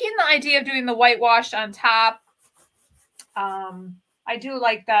liking the idea of doing the whitewash on top. I do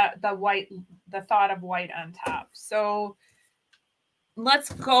like the white, the thought of white on top. So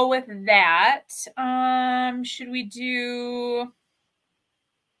let's go with that. Should we do,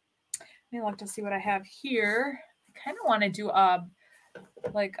 let me look to see what I have here. I kind of want to do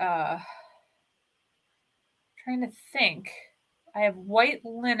trying to think. I have white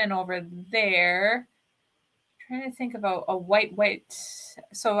linen over there. Trying to think about a white.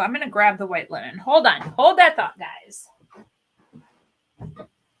 So I'm going to grab the white linen. Hold on. Hold that thought, guys.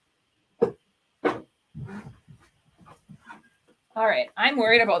 All right. I'm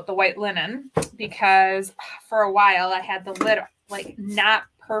worried about the white linen because for a while I had the lid like not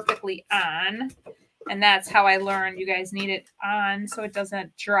perfectly on. And that's how I learned you guys need it on so it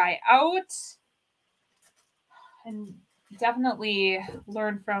doesn't dry out. And definitely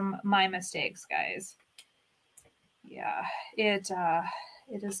learn from my mistakes, guys. Yeah, it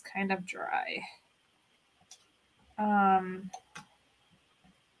is kind of dry.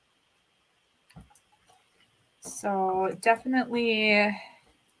 So definitely, I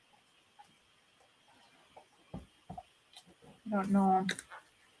don't know.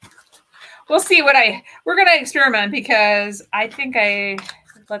 We'll see we're going to experiment because I think I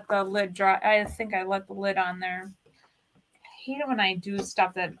let the lid dry. I think I let the lid on there. I hate it when I do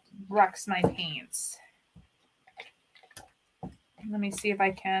stuff that wrecks my paints. Let me see if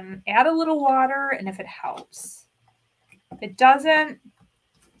I can add a little water and if it helps. If it doesn't,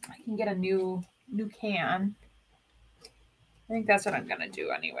 I can get a new can. I think that's what I'm going to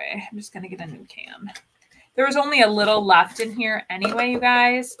do anyway. I'm just going to get a new can. There was only a little left in here anyway, you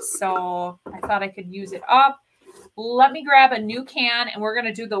guys. So I thought I could use it up. Let me grab a new can and we're going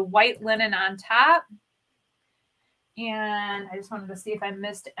to do the white linen on top. And I just wanted to see if I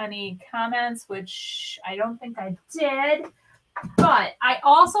missed any comments, which I don't think I did. But I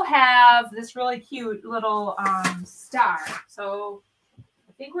also have this really cute little star. So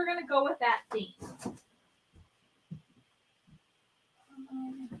I think we're going to go with that theme.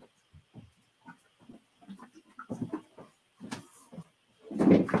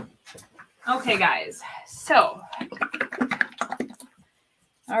 Okay, guys. So,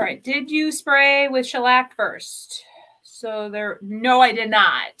 all right. Did you spray with shellac first? So no, I did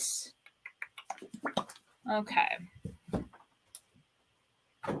not. Okay.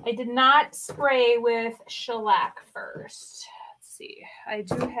 I did not spray with shellac first. Let's see. I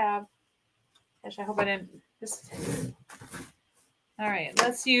do have, gosh, I hope I didn't, all right,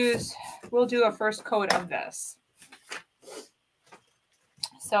 we'll do a first coat of this.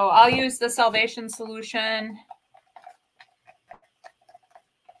 So I'll use the Salvation solution,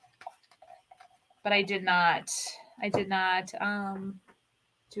 but I did not do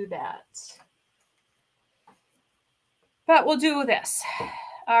that. But we'll do this.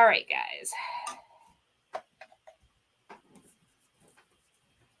 All right, guys.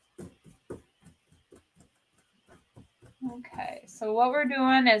 Okay, so what we're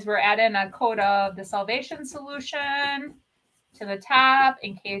doing is we're adding a coat of the Salvation solution to the top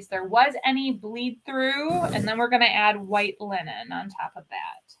in case there was any bleed through, and then we're going to add white linen on top of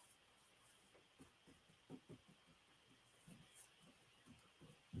that.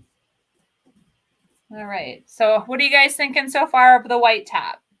 All right, so what are you guys thinking so far of the white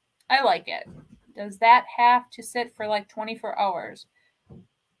top? I like it. Does that have to sit for like 24 hours?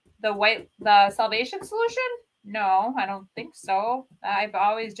 The Salvation solution? No, I don't think so. I've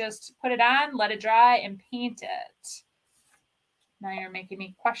always just put it on, let it dry, and paint it. Now you're making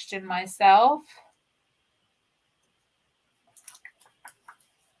me question myself.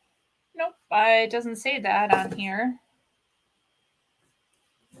 Nope, it doesn't say that on here.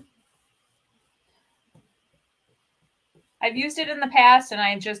 I've used it in the past, and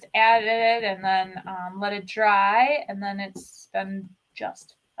I just added it and then let it dry, and then it's been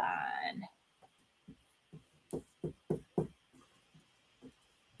just fine.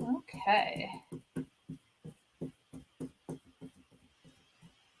 Okay.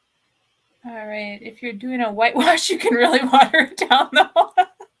 All right. If you're doing a whitewash, you can really water it down, though.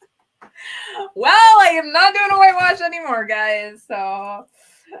 Well, I am not doing a whitewash anymore, guys. So,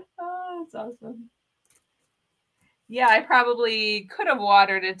 oh, that's awesome. Yeah, I probably could have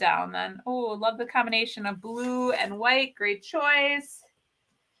watered it down then. Oh, love the combination of blue and white. Great choice.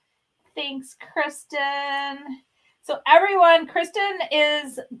 Thanks, Kristen. So everyone, Kristen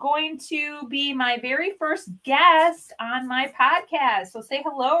is going to be my very first guest on my podcast. So say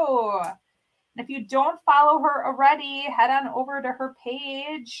hello. And if you don't follow her already, head on over to her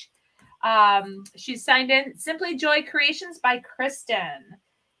page. She's signed in Simply Joy Creations by Kristen.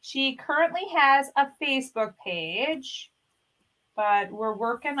 She currently has a Facebook page, but we're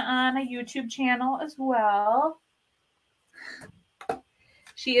working on a YouTube channel as well.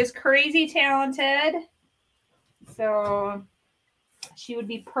 She is crazy talented, so she would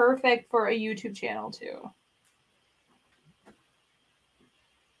be perfect for a YouTube channel too.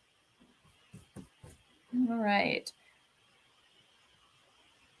 All right.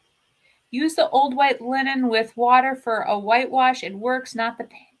 Use the old white linen with water for a whitewash. It works, not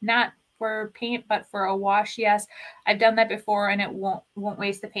for paint, but for a wash. Yes, I've done that before, and it won't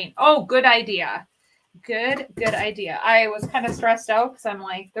waste the paint. Oh, good idea. Good idea. I was kind of stressed out because I'm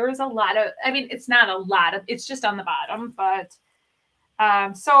like, there was a lot of, I mean, it's not a lot of, it's just on the bottom, but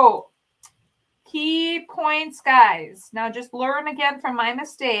so key points, guys. Now just learn again from my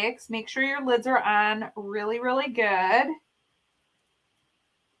mistakes. Make sure your lids are on really, really good.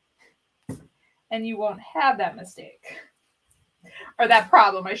 And you won't have that mistake. Or that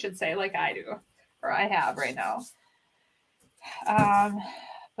problem, I should say, like I do. Or I have right now.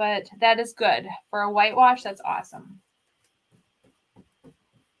 But that is good. For a whitewash, that's awesome.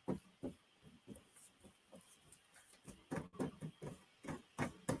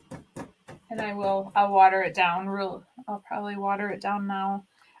 And I'll water it down. I'll probably water it down now.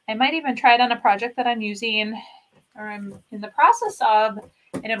 I might even try it on a project that I'm using, or I'm in the process of,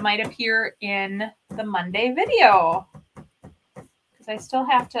 and it might appear in the Monday video. Because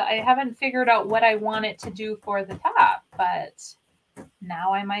I haven't figured out what I want it to do for the top, but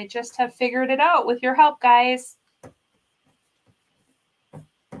now I might just have figured it out with your help, guys.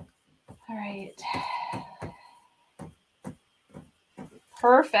 All right.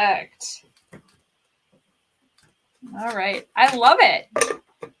 Perfect. All right. I love it.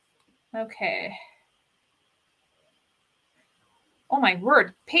 Okay. Oh my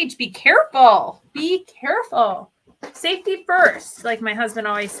word. Paige, be careful. Be careful. Safety first, like my husband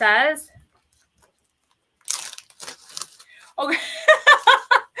always says. Okay.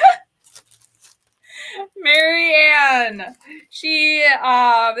 Mary Ann,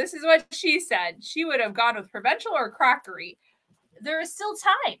 this is what she said. She would have gone with provincial or crockery. There is still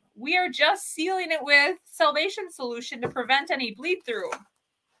time. We are just sealing it with Salvation solution to prevent any bleed through.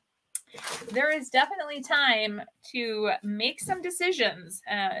 There is definitely time to make some decisions.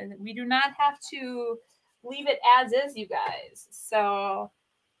 We do not have to leave it as is, you guys. So,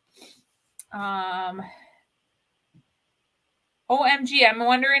 OMG, I'm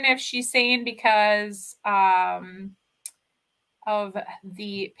wondering if she's saying because of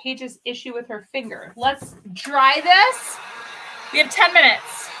the Paige's issue with her finger. Let's dry this. We have 10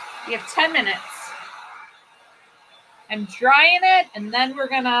 minutes. We have 10 minutes. I'm drying it, and then we're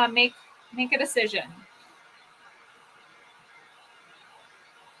gonna make a decision.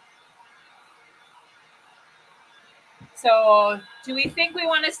 So do we think we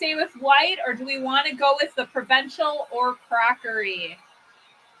want to stay with white, or do we want to go with the provincial or crockery?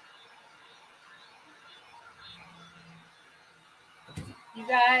 You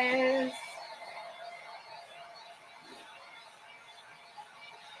guys.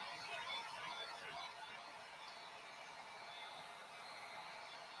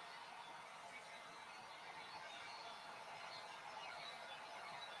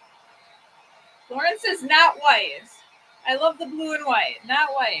 Lawrence is not white. I love the blue and white,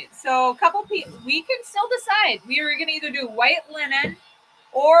 not white. So a couple people, we can still decide. We were going to either do white linen,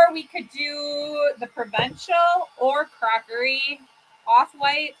 or we could do the provincial or crockery,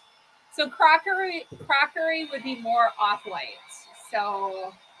 off-white. So crockery would be more off-white.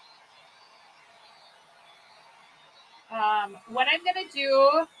 So what I'm going to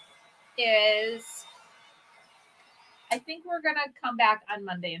do is, I think we're going to come back on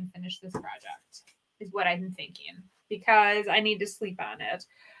Monday and finish this project, is what I'm thinking, because I need to sleep on it.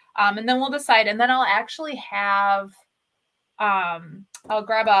 And then we'll decide. And then I'll actually have, I'll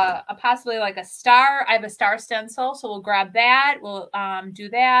grab a possibly like a star. I have a star stencil, so we'll grab that. We'll do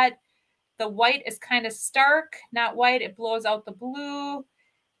that. The white is kind of stark, not white. It blows out the blue.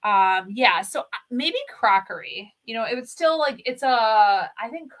 Yeah, so maybe crockery. You know, it would still like, I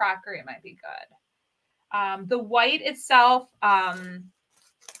think crockery might be good. The white itself,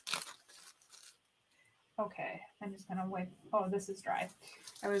 okay, I'm just gonna wipe. Oh, this is dry.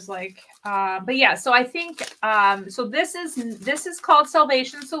 I was like, but yeah, so I think, so this is called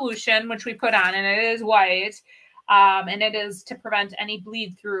Salvation Solution, which we put on, and it is white, and it is to prevent any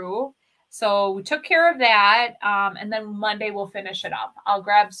bleed through. So we took care of that, and then Monday we'll finish it up. I'll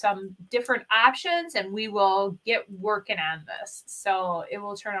grab some different options, and we will get working on this. So it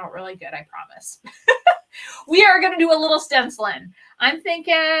will turn out really good, I promise. We are going to do a little stenciling. I think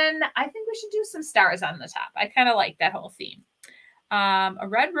we should do some stars on the top. I kind of like that whole theme. A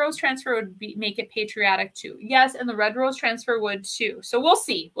red rose transfer would make it patriotic too. Yes, and the red rose transfer would too. So we'll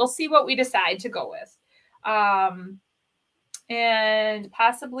see. We'll see what we decide to go with. And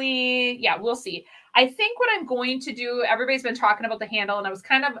possibly, yeah, we'll see. I think what I'm going to do, everybody's been talking about the handle, and I was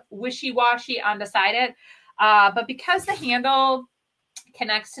kind of wishy-washy undecided. But because the handle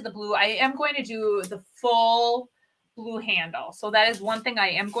connects to the blue, I am going to do the full blue handle. So that is one thing I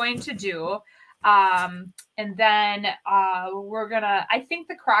am going to do. And then we're gonna, I think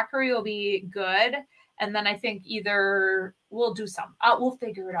the crockery will be good. And then I think either we'll do some, we'll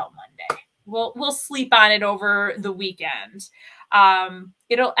figure it out Monday. We'll sleep on it over the weekend.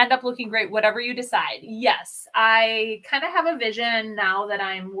 It'll end up looking great, whatever you decide. Yes, I kind of have a vision now that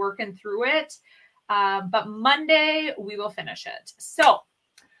I'm working through it. But Monday we will finish it. So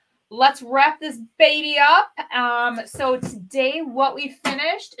let's wrap this baby up. So today what we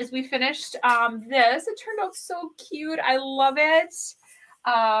finished is we finished this. It turned out so cute. I love it.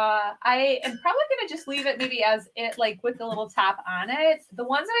 I am probably going to just leave it maybe as it, like with the little top on it. The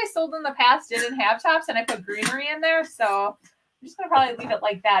ones that I sold in the past didn't have tops, and I put greenery in there. So I'm just going to probably leave it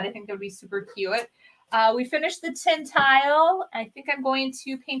like that. I think it would be super cute. We finished the tin tile. I think I'm going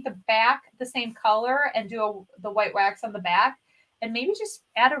to paint the back the same color and do the white wax on the back, and maybe just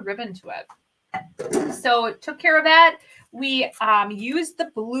add a ribbon to it. So took care of that. We used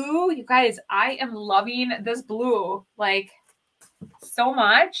the blue. You guys, I am loving this blue like so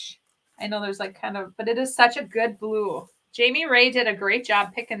much. I know there's like kind of, but it is such a good blue. Jamie Ray did a great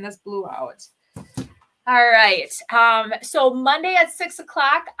job picking this blue out. All right. So Monday at 6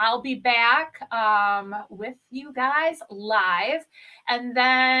 o'clock, I'll be back with you guys live. And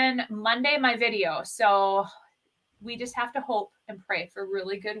then Monday, my video. So we just have to hope and pray for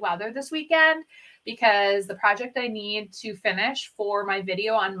really good weather this weekend, because the project I need to finish for my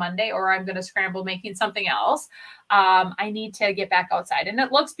video on Monday, or I'm going to scramble making something else, I need to get back outside. And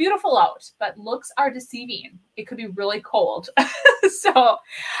it looks beautiful out, but looks are deceiving. It could be really cold. So, all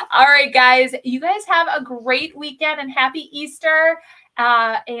right, guys, you guys have a great weekend and happy Easter.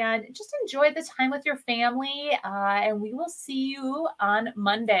 And just enjoy the time with your family. And we will see you on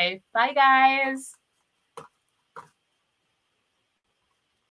Monday. Bye, guys.